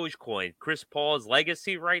like Dogecoin. Chris Paul's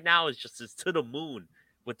legacy right now is to the moon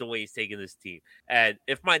with the way he's taking this team. And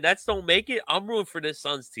if my Nets don't make it, I'm rooting for this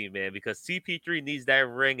Suns team, man, because CP3 needs that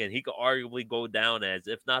ring, and he could arguably go down as,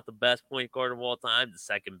 if not the best point guard of all time, the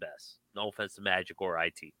second best. No offense to Magic or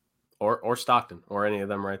IT. or Stockton or any of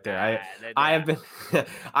them right there. I have Yeah. been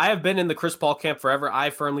I have been in the Chris Paul camp forever. I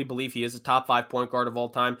firmly believe he is a top 5 point guard of all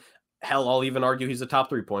time. Hell, I'll even argue he's a top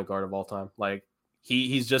 3 point guard of all time. Like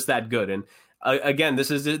he's just that good. And again, this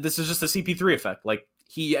is just a CP3 effect. Like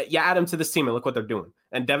you add him to this team and look what they're doing.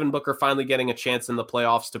 And Devin Booker finally getting a chance in the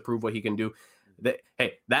playoffs to prove what he can do.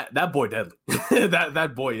 That boy deadly.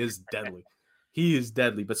 that boy is deadly. He is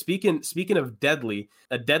deadly. But speaking of deadly,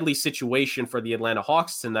 a deadly situation for the Atlanta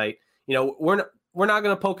Hawks tonight. You know, we're not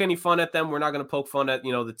going to poke any fun at them. We're not going to poke fun at,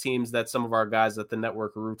 you know, the teams that some of our guys at the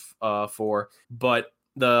network root for. But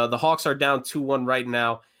the Hawks are down 2-1 right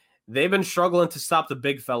now. They've been struggling to stop the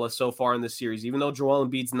big fella so far in the series. Even though Joel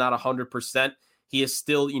Embiid's not 100%, he is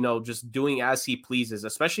still, you know, just doing as he pleases,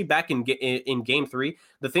 especially back in game 3.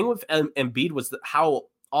 The thing with Embiid was how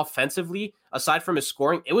offensively, aside from his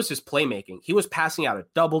scoring, it was his playmaking. He was passing out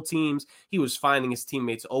at double teams. He was finding his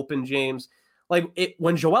teammates open, James. Like,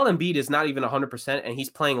 when Joel Embiid is not even 100% and he's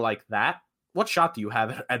playing like that, what shot do you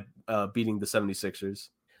have at beating the 76ers?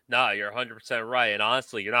 No, you're 100% right. And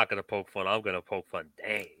honestly, you're not going to poke fun. I'm going to poke fun.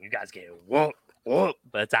 Dang, you guys getting whooped.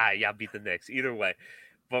 But it's all right. Y'all beat the Knicks. Either way.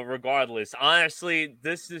 But regardless, honestly,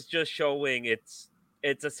 this is just showing it's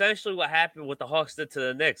essentially what happened with the Hawks did to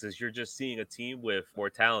the Knicks is you're just seeing a team with more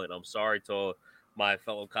talent. I'm sorry to my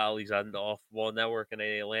fellow colleagues on the Off-Ball Network and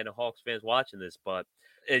any Atlanta Hawks fans watching this, but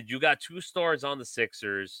you got 2 stars on the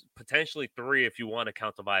Sixers, potentially 3 if you want to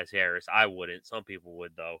count Tobias Harris. I wouldn't. Some people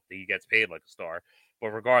would, though. He gets paid like a star.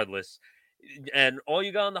 But regardless, and all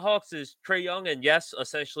you got on the Hawks is Trae Young, and yes,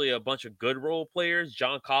 essentially a bunch of good role players.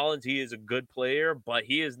 John Collins, he is a good player, but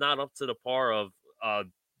he is not up to the par of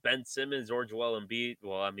Ben Simmons or Joel Embiid.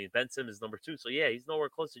 Well, I mean, Ben Simmons is number 2, so yeah, he's nowhere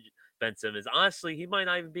close to Ben Simmons. Honestly, he might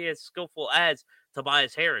not even be as skillful as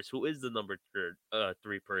Tobias Harris, who is the number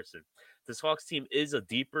 3 person. This Hawks team is a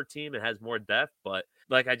deeper team and has more depth, but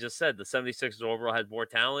like I just said, the 76ers overall has more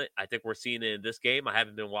talent. I think we're seeing it in this game. I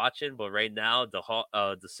haven't been watching, but right now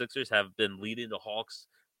the Sixers have been leading the Hawks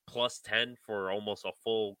plus 10 for almost a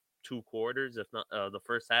full 2 quarters, if not the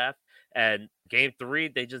first half. And game 3,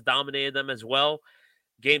 they just dominated them as well.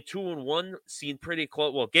 Game 2 and 1 seemed pretty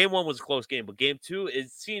close. Well, game 1 was a close game, but game 2,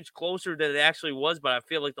 it seems closer than it actually was, but I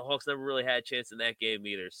feel like the Hawks never really had a chance in that game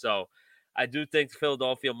either. So I do think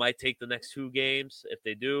Philadelphia might take the next 2 games. If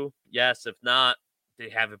they do, yes. If not, they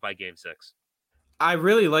have it by game 6. I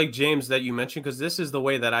really like, James, that you mentioned, because this is the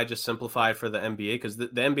way that I just simplify it for the NBA, because the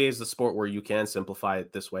NBA is the sport where you can simplify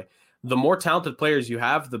it this way. The more talented players you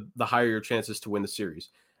have, the higher your chances to win the series.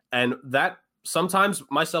 And that sometimes,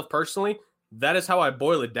 myself personally, that is how I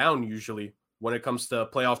boil it down usually when it comes to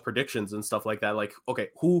playoff predictions and stuff like that. Like, okay,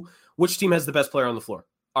 which team has the best player on the floor?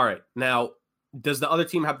 All right, now, does the other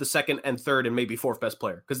team have the second and third and maybe 4th best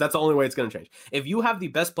player? Because that's the only way it's going to change. If you have the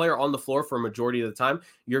best player on the floor for a majority of the time,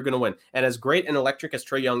 you're going to win. And as great and electric as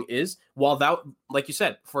Trae Young is, while that, like you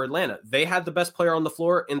said, for Atlanta, they had the best player on the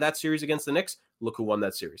floor in that series against the Knicks. Look who won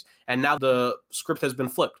that series. And now the script has been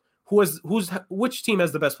flipped. Which team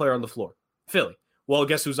has the best player on the floor? Philly. Well,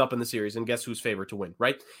 guess who's up in the series and guess who's favored to win,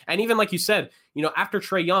 right? And even like you said, you know, after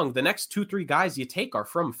Trae Young, the next 2-3 guys you take are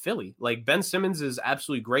from Philly. Like Ben Simmons is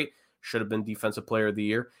absolutely great. Should have been Defensive Player of the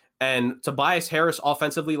Year. And Tobias Harris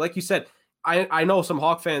offensively, like you said, I know some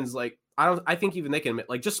Hawk fans, like, I think even they can admit,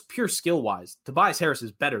 like, just pure skill-wise, Tobias Harris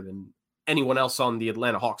is better than anyone else on the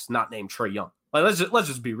Atlanta Hawks not named Trae Young. Like, let's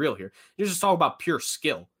just be real here. You just talk about pure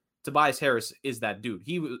skill. Tobias Harris is that dude.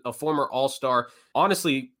 He was a former All-Star.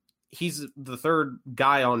 Honestly, he's the 3rd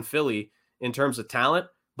guy on Philly in terms of talent,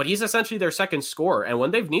 but he's essentially their second scorer. And when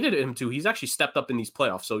they've needed him to, he's actually stepped up in these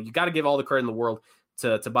playoffs. So you got to give all the credit in the world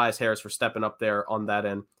to Tobias Harris for stepping up there on that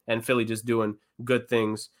end, and Philly just doing good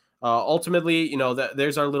things. Ultimately, you know,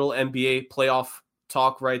 there's our little NBA playoff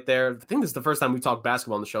talk right there. I think this is the first time we talked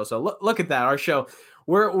basketball on the show. So look at that. Our show,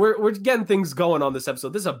 we're getting things going on this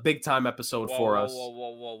episode. This is a big time episode for us.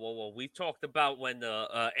 Whoa. We talked about when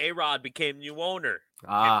A-Rod became new owner.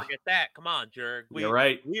 Can't forget that. Come on, Jerg. You're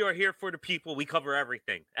right. We are here for the people. We cover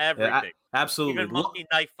everything. Yeah, absolutely. Even monkey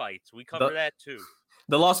knife fights. We cover that too.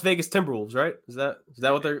 The Las Vegas Timberwolves, right? Is that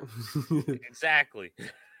what they're exactly?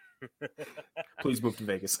 Please move to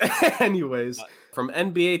Vegas. Anyways, from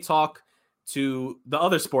NBA talk to the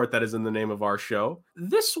other sport that is in the name of our show,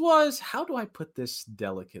 this was, how do I put this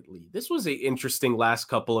delicately? This was an interesting last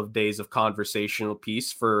couple of days of conversational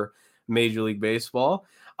piece for Major League Baseball.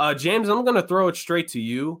 James, I'm going to throw it straight to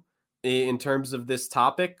you in terms of this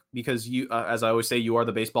topic, because you, as I always say, you are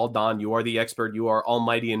the baseball don, you are the expert, you are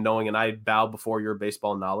almighty and knowing, and I bow before your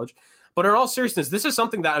baseball knowledge. But in all seriousness, this is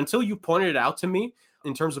something that until you pointed it out to me,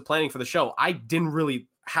 in terms of planning for the show, I didn't really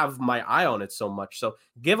have my eye on it so much. So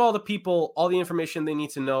give all the people all the information they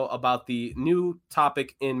need to know about the new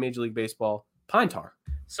topic in Major League Baseball, pine tar.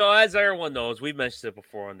 So as everyone knows, we mentioned it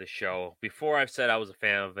before on the show. Before I've said I was a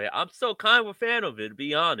fan of it, I'm still kind of a fan of it, to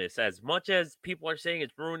be honest. As much as people are saying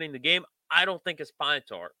it's ruining the game, I don't think it's pine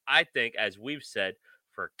tar. I think, as we've said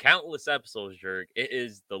for countless episodes, Jurg, it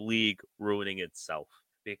is the league ruining itself.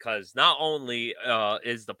 Because not only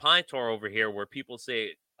is the pine tar over here where people say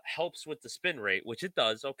it helps with the spin rate, which it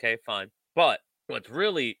does, okay, fine. But what's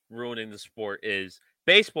really ruining the sport is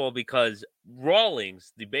baseball, because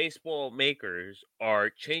Rawlings, the baseball makers,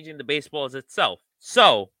 are changing the baseballs itself.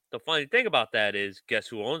 So the funny thing about that is, guess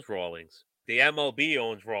who owns Rawlings? The MLB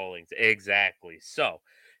owns Rawlings. Exactly. So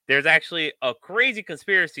there's actually a crazy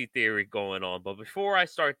conspiracy theory going on. But before I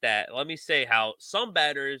start that, let me say how some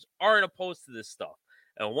batters aren't opposed to this stuff.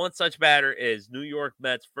 And one such batter is New York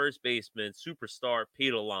Mets first baseman superstar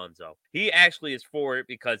Pete Alonso. He actually is for it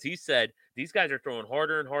because he said these guys are throwing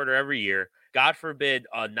harder and harder every year. God forbid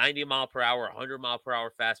a 90 mile per hour, 100 mile per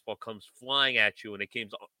hour fastball comes flying at you and it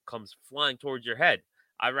comes flying towards your head.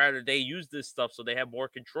 I'd rather they use this stuff so they have more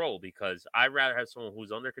control, because I'd rather have someone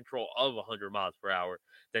who's under control of 100 miles per hour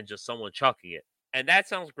than just someone chucking it. And that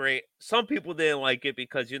sounds great. Some people didn't like it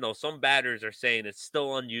because, some batters are saying it's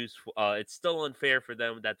still unuseful. It's still unfair for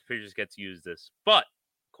them that the pitchers get to use this. But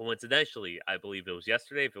coincidentally, I believe it was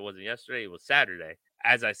yesterday. If it wasn't yesterday, it was Saturday.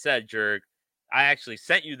 As I said, Jurg, I actually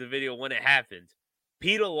sent you the video when it happened.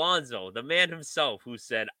 Pete Alonso, the man himself, who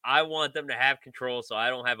said, I want them to have control so I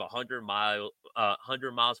don't have 100 miles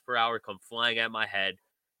per hour come flying at my head,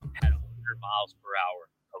 had 100 miles per hour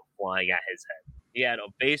come flying at his head. He had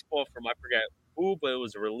a baseball from, I forget who, but it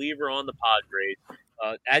was a reliever on the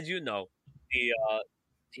Padres. As you know, he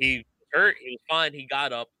was hurt. He was fine. He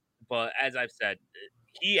got up. But as I've said,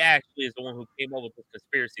 he actually is the one who came up with this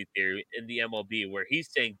conspiracy theory in the MLB, where he's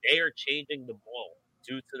saying they are changing the ball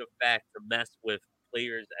due to the fact to mess with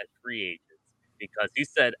players as free agents. Because he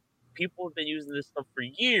said people have been using this stuff for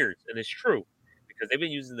years, and it's true, because they've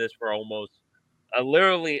been using this for almost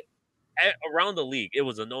literally around the league. It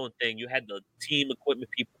was a known thing. You had the team equipment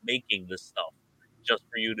people making this stuff just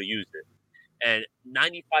for you to use it. And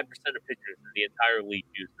 95% of pitchers in the entire league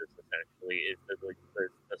use this, essentially, is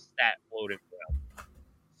the stat floating around.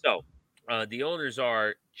 So the owners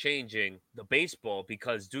are changing the baseball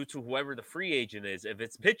because due to whoever the free agent is, if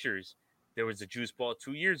it's pitchers, there was a juice ball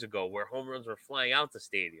 2 years ago where home runs were flying out the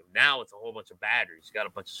stadium. Now it's a whole bunch of batters. You got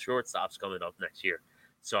a bunch of shortstops coming up next year.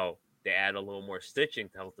 So they add a little more stitching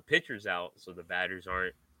to help the pitchers out so the batters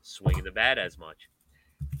aren't swinging the bat as much.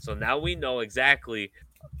 So now we know exactly,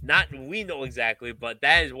 but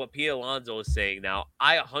that is what Pete Alonso is saying. Now,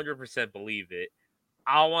 I 100% believe it.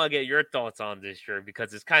 I want to get your thoughts on this, sure,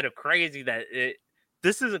 because it's kind of crazy that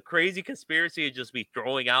this is a crazy conspiracy to just be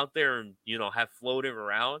throwing out there and, have floating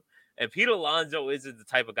around. And Pete Alonso isn't the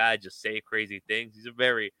type of guy to just say crazy things. He's a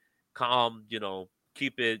very calm,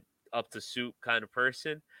 keep it up to suit kind of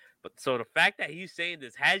person. But so the fact that he's saying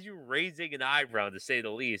this has you raising an eyebrow, to say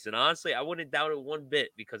the least. And honestly, I wouldn't doubt it one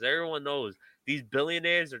bit, because everyone knows these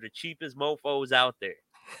billionaires are the cheapest mofos out there.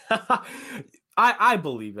 I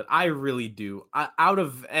believe it. I really do.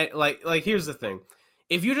 Here's the thing.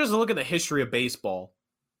 If you just look at the history of baseball,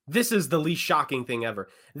 this is the least shocking thing ever.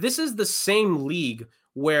 This is the same league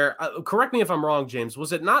where, correct me if I'm wrong, James,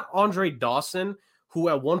 was it not Andre Dawson who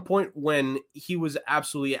at one point when he was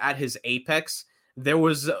absolutely at his apex, there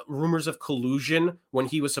was rumors of collusion when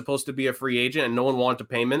he was supposed to be a free agent and no one wanted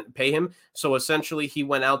to pay him. So essentially he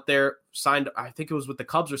went out there, signed, I think it was with the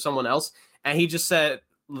Cubs or someone else. And he just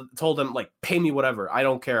told them, pay me whatever. I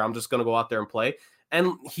don't care. I'm just going to go out there and play.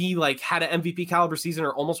 And he had an MVP caliber season,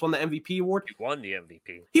 or almost won the MVP award. He won the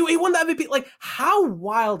MVP. He won the MVP. How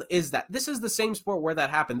wild is that? This is the same sport where that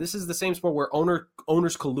happened. This is the same sport where owners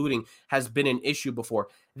colluding has been an issue before.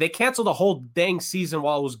 They canceled the whole dang season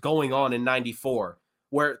while it was going on in 94,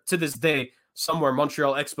 where to this day, somewhere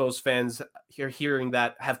Montreal Expos fans hearing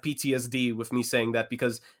that have PTSD with me saying that,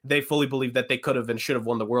 because they fully believe that they could have and should have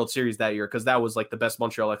won the World Series that year, because that was the best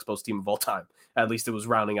Montreal Expos team of all time. At least it was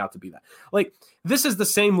rounding out to be that. This is the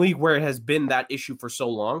same league where it has been that issue for so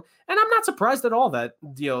long. And I'm not surprised at all that,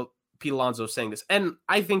 Pete Alonso is saying this. And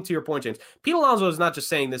I think, to your point, James, Pete Alonso is not just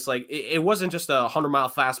saying this, it wasn't just a 100-mile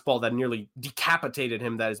fastball that nearly decapitated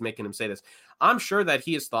him that is making him say this. I'm sure that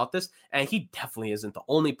he has thought this, and he definitely isn't the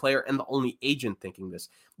only player and the only agent thinking this.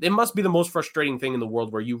 It must be the most frustrating thing in the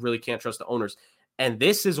world where you really can't trust the owners. And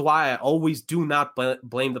this is why I always do not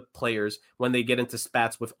blame the players when they get into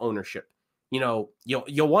spats with ownership. You'll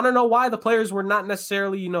want to know why the players were not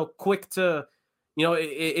necessarily, quick to,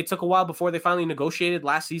 It took a while before they finally negotiated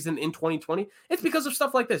last season in 2020. It's because of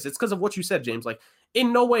stuff like this. It's because of what you said, James. Like,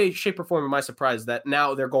 in no way, shape, or form am I surprised that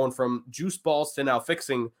now they're going from juice balls to now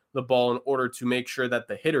fixing the ball in order to make sure that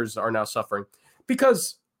the hitters are now suffering.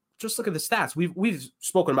 Because just look at the stats. We've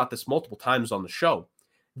spoken about this multiple times on the show.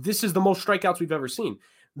 This is the most strikeouts we've ever seen.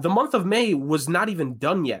 The month of May was not even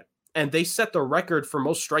done yet, and they set the record for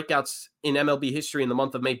most strikeouts in MLB history in the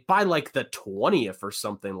month of May by like the 20th or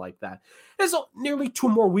something like that. There's nearly 2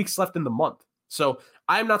 more weeks left in the month. So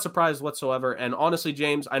I'm not surprised whatsoever. And honestly,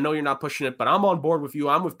 James, I know you're not pushing it, but I'm on board with you.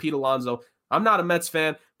 I'm with Pete Alonso. I'm not a Mets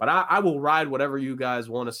fan, but I will ride whatever you guys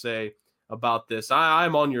want to say about this.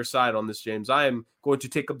 I'm on your side on this, James. I am going to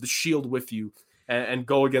take up the shield with you and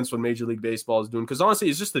go against what Major League Baseball is doing. Because honestly,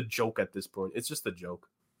 it's just a joke at this point. It's just a joke.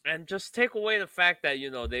 And just take away the fact that,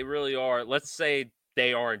 they really are, let's say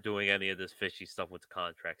they aren't doing any of this fishy stuff with the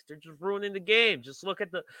contracts. They're just ruining the game. Just look at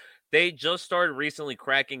they just started recently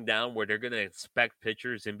cracking down where they're going to inspect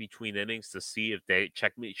pitchers in between innings to see if they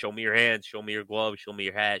show me your hands, show me your gloves, show me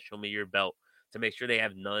your hat, show me your belt, to make sure they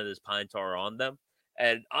have none of this pine tar on them.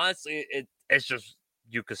 And honestly, it's just,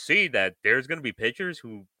 you could see that there's going to be pitchers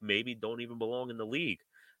who maybe don't even belong in the league.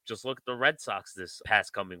 Just look at the Red Sox this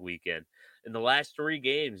past coming weekend. In the last 3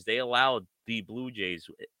 games, they allowed the Blue Jays,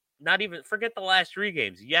 not even, forget the last 3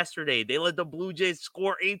 games. Yesterday, they let the Blue Jays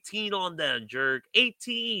score 18 on them, jerk.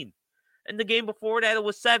 18. And the game before that, it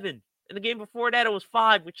was 7. And the game before that, it was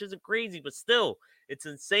 5, which isn't crazy, but still, it's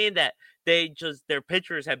insane that their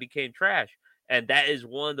pitchers have become trash. And that is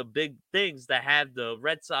one of the big things that have the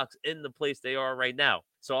Red Sox in the place they are right now.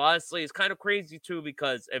 So honestly, it's kind of crazy too,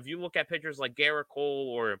 because if you look at pitchers like Garrett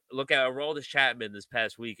Cole or look at Aroldis Chapman this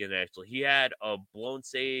past weekend, actually, he had a blown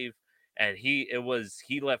save and he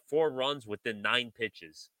let 4 runs within 9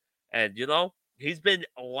 pitches. And he's been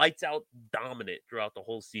lights out dominant throughout the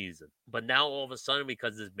whole season. But now all of a sudden,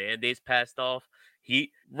 because his mandate's passed off,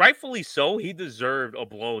 he rightfully so, he deserved a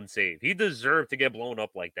blown save. He deserved to get blown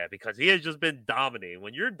up like that because he has just been dominating.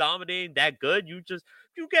 When you're dominating that good, you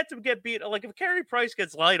get to get beat. Like if Carey Price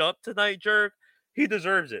gets light up tonight, jerk, he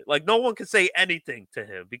deserves it. Like no one can say anything to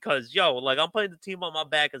him because I'm putting the team on my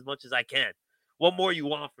back as much as I can. What more you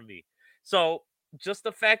want from me? So just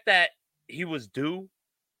the fact that he was due,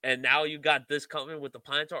 and now you got this coming with the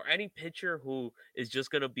pine tar. Any pitcher who is just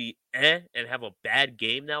going to be and have a bad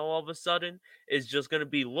game now all of a sudden is just going to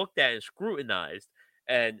be looked at and scrutinized.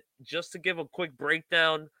 And just to give a quick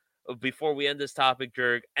breakdown before we end this topic,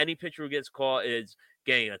 Jerg, any pitcher who gets caught is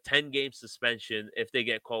getting a 10-game suspension if they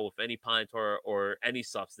get caught with any pine tar or any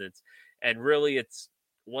substance. And really,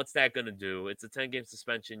 what's that going to do? It's a 10-game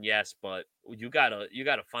suspension, yes, but you gotta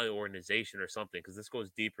find an organization or something because this goes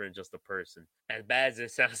deeper than just a person. As bad as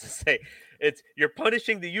it sounds to say, you're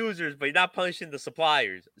punishing the users, but you're not punishing the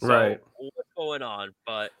suppliers. So right. What's going on?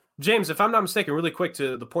 But James, if I'm not mistaken, really quick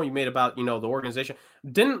to the point you made about the organization,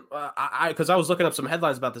 didn't because I was looking up some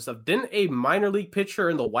headlines about this stuff. Didn't a minor league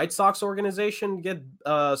pitcher in the White Sox organization get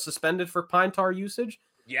suspended for pine tar usage?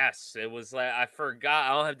 Yes, it was like I forgot.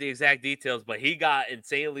 I don't have the exact details, but he got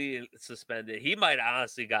insanely suspended. He might have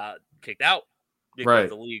honestly got kicked out because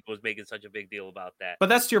the league was making such a big deal about that. But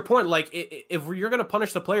that's to your point. Like, if you're going to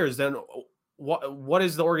punish the players, then what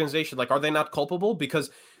is the organization like? Are they not culpable?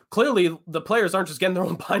 Because clearly the players aren't just getting their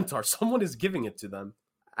own pine tar. Someone is giving it to them.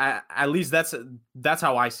 At least that's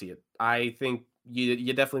how I see it. I think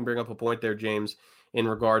you definitely bring up a point there, James, in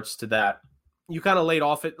regards to that. You kind of laid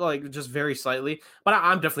off it like just very slightly, but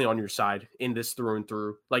I'm definitely on your side in this through and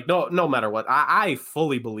through. Like no matter what, I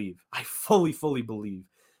fully believe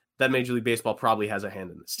that Major League Baseball probably has a hand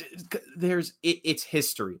in this. It's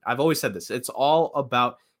history. I've always said this. It's all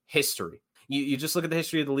about history. You just look at the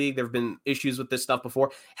history of the league. There have been issues with this stuff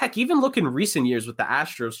before. Heck, even look in recent years with the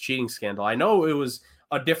Astros cheating scandal. I know it was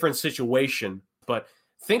a different situation, but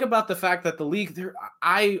think about the fact that the league.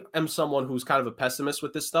 I am someone who's kind of a pessimist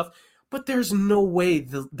with this stuff. But there's no way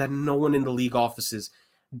that no one in the league offices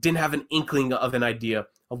didn't have an inkling of an idea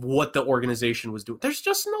of what the organization was doing. There's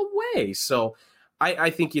just no way. So I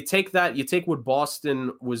think you take what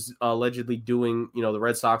Boston was allegedly doing, the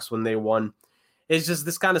Red Sox when they won. It's just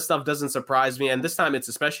this kind of stuff doesn't surprise me. And this time it's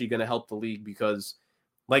especially going to help the league because,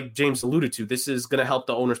 like James alluded to, this is going to help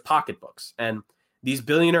the owners' pocketbooks. And these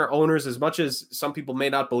billionaire owners, as much as some people may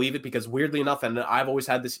not believe it, because weirdly enough, and I've always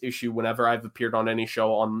had this issue whenever I've appeared on any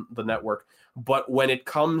show on the network, but when it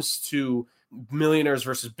comes to millionaires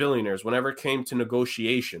versus billionaires, whenever it came to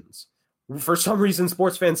negotiations, for some reason,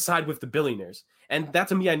 sports fans side with the billionaires. And that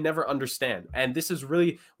to me, I never understand. And this is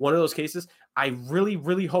really one of those cases. I really,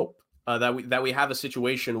 really hope that we have a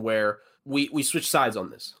situation where we switch sides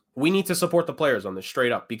on this. We need to support the players on this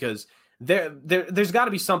straight up because there's got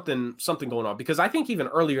to be something going on, because I think even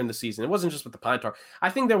earlier in the season, it wasn't just with the pine tar.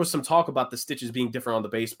 I think there was some talk about the stitches being different on the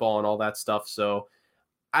baseball and all that stuff. So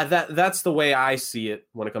that's the way I see it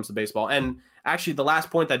when it comes to baseball. And actually, the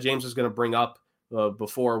last point that James was going to bring up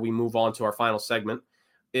before we move on to our final segment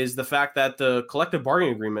is the fact that the collective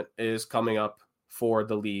bargaining agreement is coming up for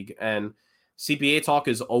the league, and CBA talk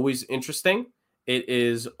is always interesting. It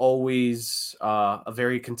is always a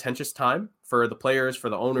very contentious time for the players, for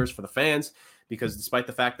the owners, for the fans, because despite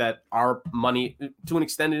the fact that our money, to an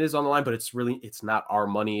extent, it is on the line, but it's not our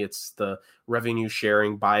money. It's the revenue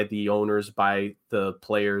sharing by the owners, by the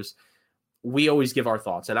players. We always give our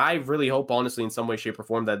thoughts. And I really hope, honestly, in some way, shape, or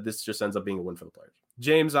form, that this just ends up being a win for the players.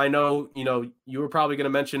 James, I know, you were probably going to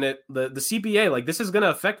mention it. The CBA, like, this is going to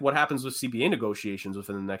affect what happens with CBA negotiations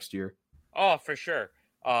within the next year. Oh, for sure.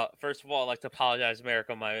 First of all, I'd like to apologize,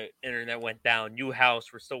 America. My internet went down. New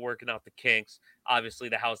house. We're still working out the kinks. Obviously,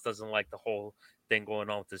 the house doesn't like the whole thing going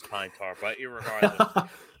on with this pine tar, but irregardless.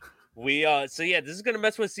 This is going to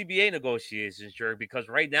mess with CBA negotiations, Jerry, because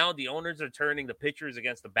right now the owners are turning the pitchers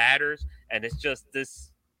against the batters, and it's just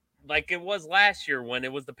this, like it was last year when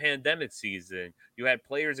it was the pandemic season. You had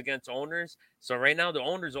players against owners. So right now the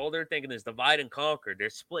owners, all they're thinking is divide and conquer.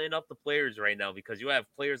 They're splitting up the players right now because you have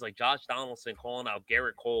players like Josh Donaldson calling out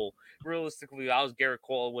Garrett Cole. Realistically, if I was Garrett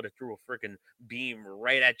Cole, I would have threw a freaking beam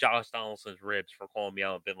right at Josh Donaldson's ribs for calling me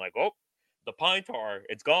out and been like, oh, the pine tar,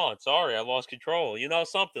 it's gone. Sorry, I lost control.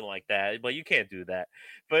 Something like that. But you can't do that.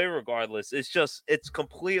 But regardless, it's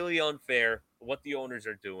completely unfair what the owners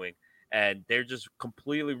are doing. And they're just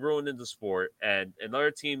completely ruining the sport. And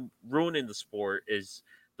another team ruining the sport is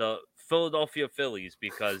the Philadelphia Phillies,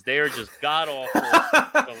 because they are just god-awful.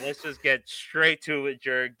 So let's just get straight to it,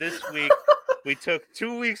 Jerg. This week, we took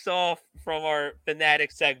 2 weeks off from our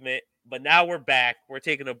Fanatic segment. But now we're back. We're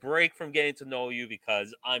taking a break from getting to know you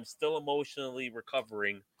because I'm still emotionally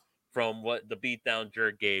recovering from what the beatdown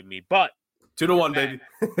Jerk gave me. But 2-1, baby.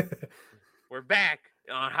 We're back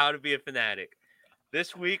on how to be a fanatic.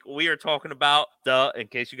 This week we are talking about in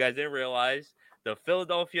case you guys didn't realize, the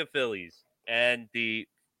Philadelphia Phillies and the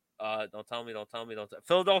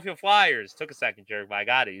Philadelphia Flyers. Took a second, Jerk, but I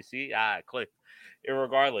got it. You see? It clicked.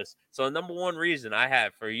 Irregardless. So the number one reason I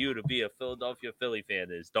have for you to be a Philadelphia Philly fan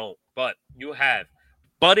is don't. But you have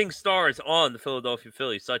budding stars on the Philadelphia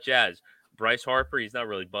Phillies, such as Bryce Harper. He's not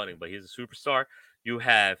really budding, but he's a superstar. You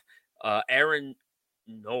have Aaron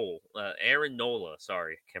Nola.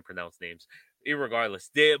 Sorry, can't pronounce names.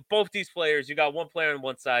 Irregardless, both these players, you got one player on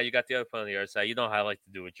one side, you got the other player on the other side. You know how I like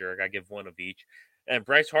to do it, Jerk. I give one of each. And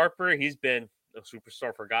Bryce Harper, he's been a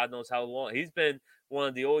superstar for God knows how long. He's been one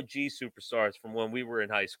of the OG superstars from when we were in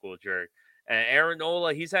high school, Jerk. And Aaron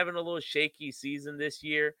Nola, he's having a little shaky season this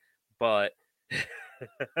year, but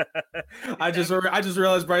I just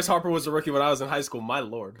realized Bryce Harper was a rookie when I was in high school. My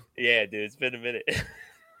Lord. Yeah, dude, it's been a minute.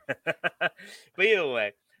 But either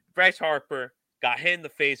way, Bryce Harper got hit in the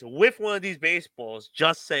face with one of these baseballs,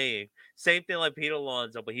 just saying. Same thing like Pete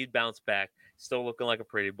Alonso, but he'd bounce back. Still looking like a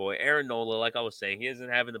pretty boy. Aaron Nola, like I was saying, he isn't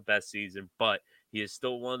having the best season, but he is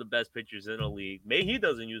still one of the best pitchers in the league. Maybe he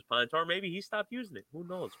doesn't use pine tar. Maybe he stopped using it. Who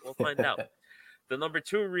knows? We'll find out. The number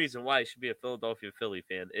two reason why I should be a Philadelphia Philly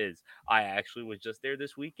fan is I actually was just there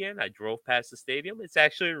this weekend. I drove past the stadium. It's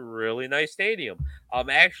actually a really nice stadium.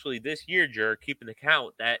 Actually, this year, Jerk, keeping the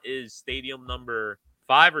count, that is stadium number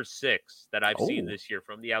 5 or 6 that I've seen this year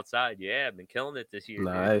from the outside. Yeah, I've been killing it this year.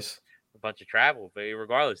 Nice. Dude. A bunch of travel, but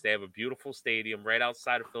regardless, they have a beautiful stadium right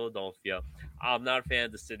outside of Philadelphia. I'm not a fan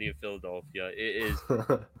of the city of Philadelphia. It is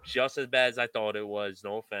just as bad as I thought it was.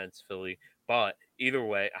 No offense, Philly. But either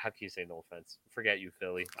way, how can you say no offense? Forget you,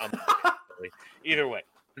 Philly. I'm not Philly. Either way.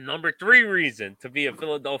 Number 3 reason to be a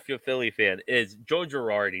Philadelphia Philly fan is Joe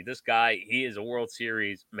Girardi. This guy, he is a World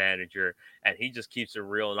Series manager, and he just keeps it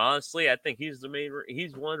real. And honestly, I think he's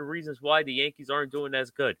one of the reasons why the Yankees aren't doing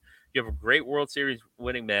as good. You have a great World Series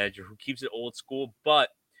winning manager who keeps it old school,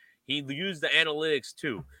 but he used the analytics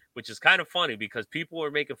too, which is kind of funny because people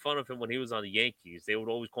were making fun of him when he was on the Yankees. They would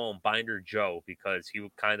always call him Binder Joe because he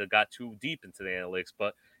kind of got too deep into the analytics.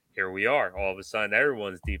 But here we are. All of a sudden,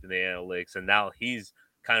 everyone's deep in the analytics, and now he's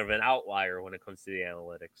kind of an outlier when it comes to the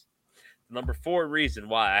analytics. The number 4 reason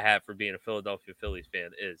why I have for being a Philadelphia Phillies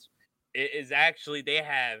fan is actually they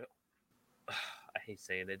have I hate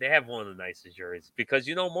saying it. They have one of the nicest jerseys because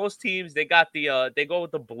most teams they got they go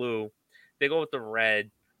with the blue, they go with the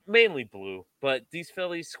red, mainly blue. But these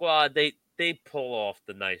Phillies squad they pull off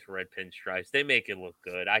the nice red pinstripes. They make it look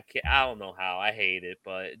good. I don't know how. I hate it,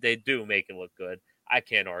 but they do make it look good. I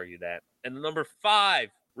can't argue that. And the number 5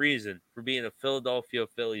 reason for being a Philadelphia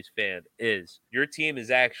Phillies fan is your team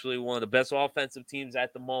is actually one of the best offensive teams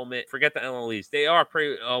at the moment. Forget the NL East. They are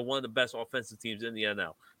one of the best offensive teams in the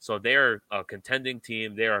NL. So they're a contending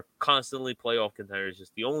team. They are constantly playoff contenders.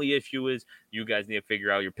 Just the only issue is you guys need to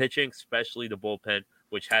figure out your pitching, especially the bullpen,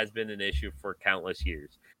 which has been an issue for countless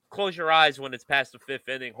years. Close your eyes when it's past the fifth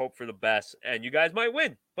inning, hope for the best, and you guys might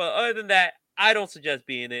win. But other than that, I don't suggest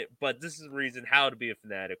being it, but this is a reason how to be a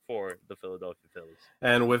fanatic for the Philadelphia Phillies.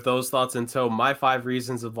 And with those thoughts in tow, my 5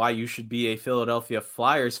 reasons of why you should be a Philadelphia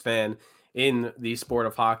Flyers fan in the sport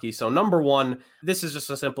of hockey. So number 1, this is just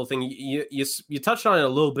a simple thing. You touched on it a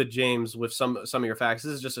little bit, James, with some of your facts.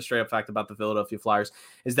 This is just a straight up fact about the Philadelphia Flyers,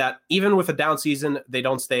 is that even with a down season, they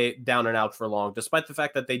don't stay down and out for long. Despite the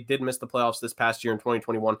fact that they did miss the playoffs this past year in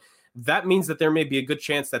 2021, that means that there may be a good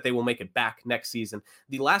chance that they will make it back next season.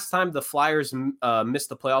 The last time the Flyers missed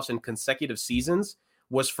the playoffs in consecutive seasons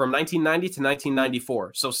was from 1990 to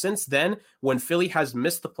 1994. So since then, when Philly has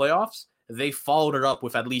missed the playoffs, they followed it up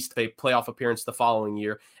with at least a playoff appearance the following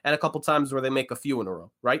year and a couple times where they make a few in a row,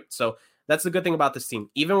 right? So that's the good thing about this team.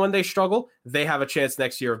 Even when they struggle, they have a chance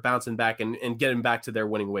next year of bouncing back and getting back to their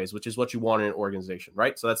winning ways, which is what you want in an organization,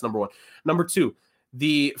 right? So that's number 1. Number 2,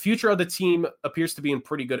 the future of the team appears to be in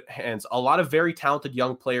pretty good hands. A lot of very talented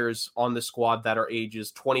young players on the squad that are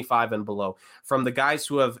ages 25 and below. From the guys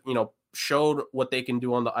who have, showed what they can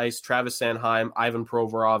do on the ice, Travis Sanheim, Ivan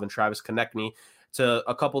Provorov, and Travis Konechny, to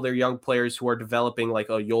a couple of their young players who are developing, like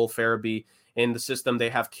a Yoel Farabee. In the system, they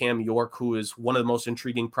have Cam York, who is one of the most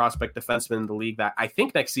intriguing prospect defensemen in the league that I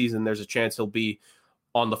think next season there's a chance he'll be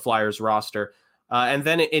on the Flyers roster. And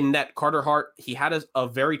then in net, Carter Hart, he had a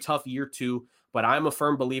very tough year too, but I'm a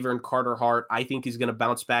firm believer in Carter Hart. I think he's going to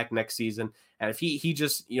bounce back next season. And if he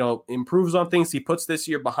just, improves on things, he puts this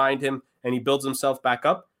year behind him and he builds himself back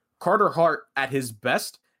up, Carter Hart at his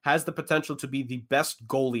best has the potential to be the best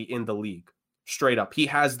goalie in the league. Straight up. He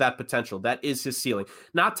has that potential. That is his ceiling.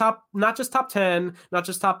 Not just top 10, not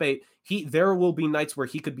just top 8. There will be nights where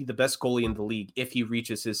he could be the best goalie in the league if he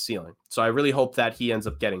reaches his ceiling. So I really hope that he ends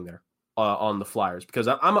up getting there on the Flyers, because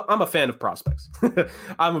I'm a fan of prospects.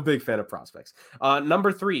 I'm a big fan of prospects.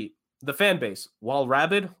 Number 3, the fan base. While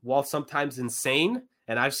rabid, while sometimes insane,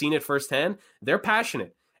 and I've seen it firsthand, they're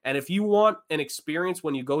passionate. And if you want an experience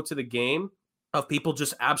when you go to the game of people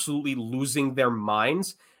just absolutely losing their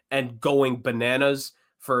minds and going bananas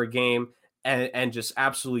for a game and just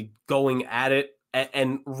absolutely going at it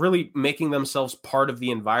and really making themselves part of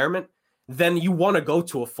the environment, then you want to go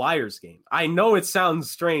to a Flyers game. I know it sounds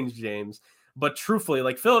strange, James, but truthfully,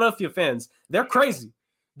 like, Philadelphia fans, they're crazy.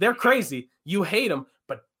 They're crazy. You hate them,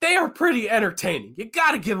 but they are pretty entertaining. You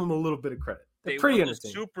got to give them a little bit of credit. They're pretty won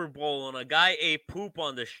entertaining. The Super Bowl and a guy ate poop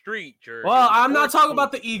on the street, Jerry. Well, I'm not talking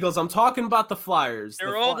about the Eagles. I'm talking about the Flyers.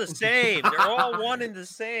 They're all the same. They're all one and the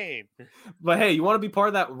same. But hey, you want to be part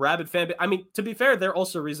of that rabid fan base? I mean, to be fair, they're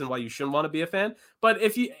also a reason why you shouldn't want to be a fan. But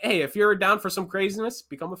if you're down for some craziness,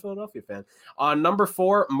 become a Philadelphia fan. Number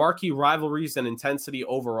 4, marquee rivalries and intensity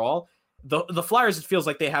overall. The Flyers, it feels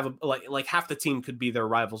like they have like half the team could be their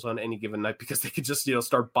rivals on any given night, because they could just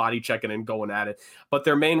start body checking and going at it. But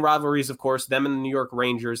their main rivalries, of course, them and the New York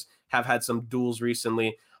Rangers have had some duels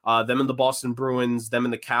recently. Them and the Boston Bruins, them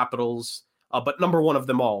and the Capitals. But number 1 of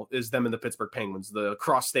them all is them and the Pittsburgh Penguins, the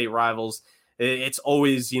cross-state rivals. It's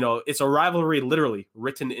always, it's a rivalry literally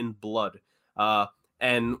written in blood.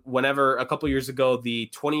 And whenever a couple years ago, the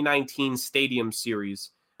 2019 Stadium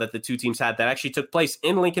Series that the two teams had that actually took place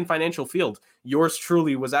in Lincoln Financial Field, yours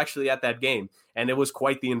truly was actually at that game, and it was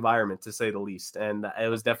quite the environment, to say the least. And it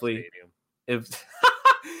was definitely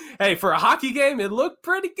hey, for a hockey game, it looked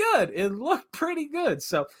pretty good.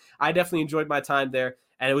 So I definitely enjoyed my time there,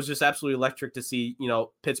 and it was just absolutely electric to see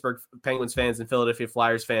Pittsburgh Penguins fans and Philadelphia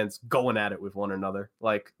Flyers fans going at it with one another,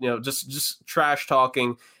 like just trash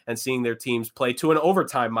talking and seeing their teams play to an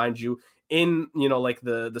overtime, mind you, in like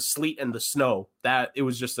the sleet and the snow. That it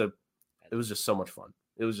was just so much fun.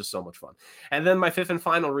 It was just so much fun. And then my 5th and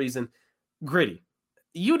final reason, gritty.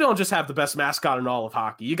 You don't just have the best mascot in all of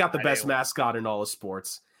hockey. You got the best mascot in all of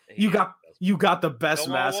sports. You got the best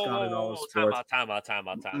mascot in all of sports. Time out.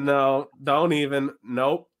 No, don't even.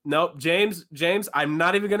 Nope. James, I'm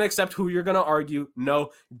not even gonna accept who you're gonna argue.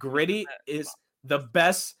 No, Gritty is the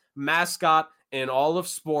best mascot in all of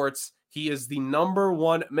sports. He is the number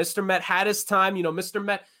 1. Mr. Met had his time. Mr.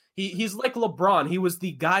 Met, he's like LeBron. He was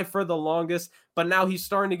the guy for the longest, but now he's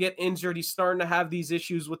starting to get injured. He's starting to have these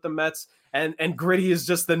issues with the Mets, and Gritty is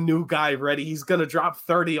just the new guy ready. He's going to drop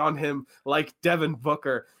 30 on him like Devin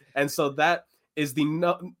Booker. And so that is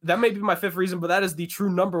that may be my fifth reason, but that is the true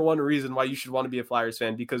number one reason why you should want to be a Flyers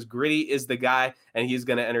fan, because Gritty is the guy and he's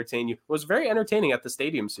going to entertain you. It was very entertaining at the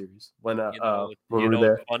Stadium Series when we were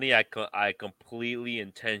there. Funny, I completely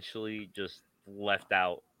intentionally just left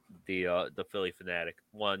out the Philly Fanatic.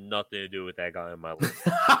 Want nothing to do with that guy in my life.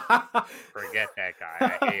 Forget that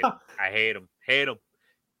guy. I hate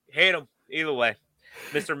him. Either way.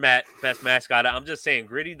 Mr. Matt, best mascot. I'm just saying,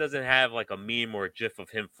 Gritty doesn't have like a meme or a gif of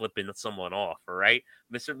him flipping someone off, all right?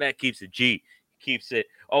 Mr. Matt keeps it G. Keeps it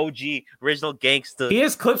OG, original gangster. He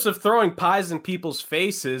has clips of throwing pies in people's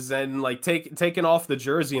faces and like taking off the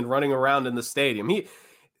jersey and running around in the stadium.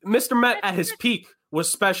 Mr. Matt at his peak was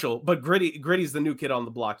special, but Gritty's the new kid on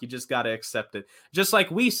the block. You just got to accept it. Just like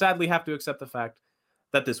we sadly have to accept the fact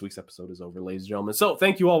that this week's episode is over, ladies and gentlemen. So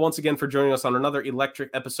thank you all once again for joining us on another electric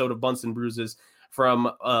episode of Bunts and Bruises.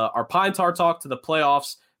 From our Pine Tar talk to the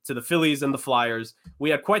playoffs to the Phillies and the Flyers. We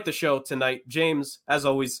had quite the show tonight. James, as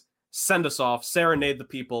always, send us off, serenade the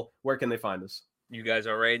people. Where can they find us? You guys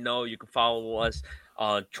already know. You can follow us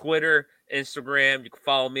on Twitter, Instagram. You can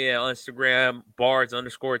follow me on Instagram,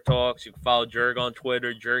 Bards_Talks. You can follow Jerg on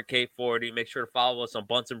Twitter, JergK40. Make sure to follow us on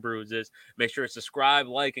Bunts and Bruises. Make sure to subscribe,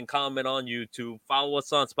 like, and comment on YouTube. Follow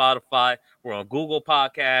us on Spotify. We're on Google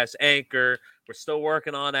Podcasts, Anchor. We're still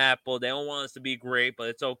working on Apple. They don't want us to be great, but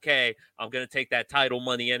it's okay. I'm going to take that title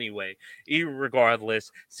money anyway. Regardless,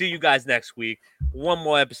 see you guys next week. One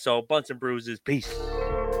more episode, Bunts and Bruises. Peace.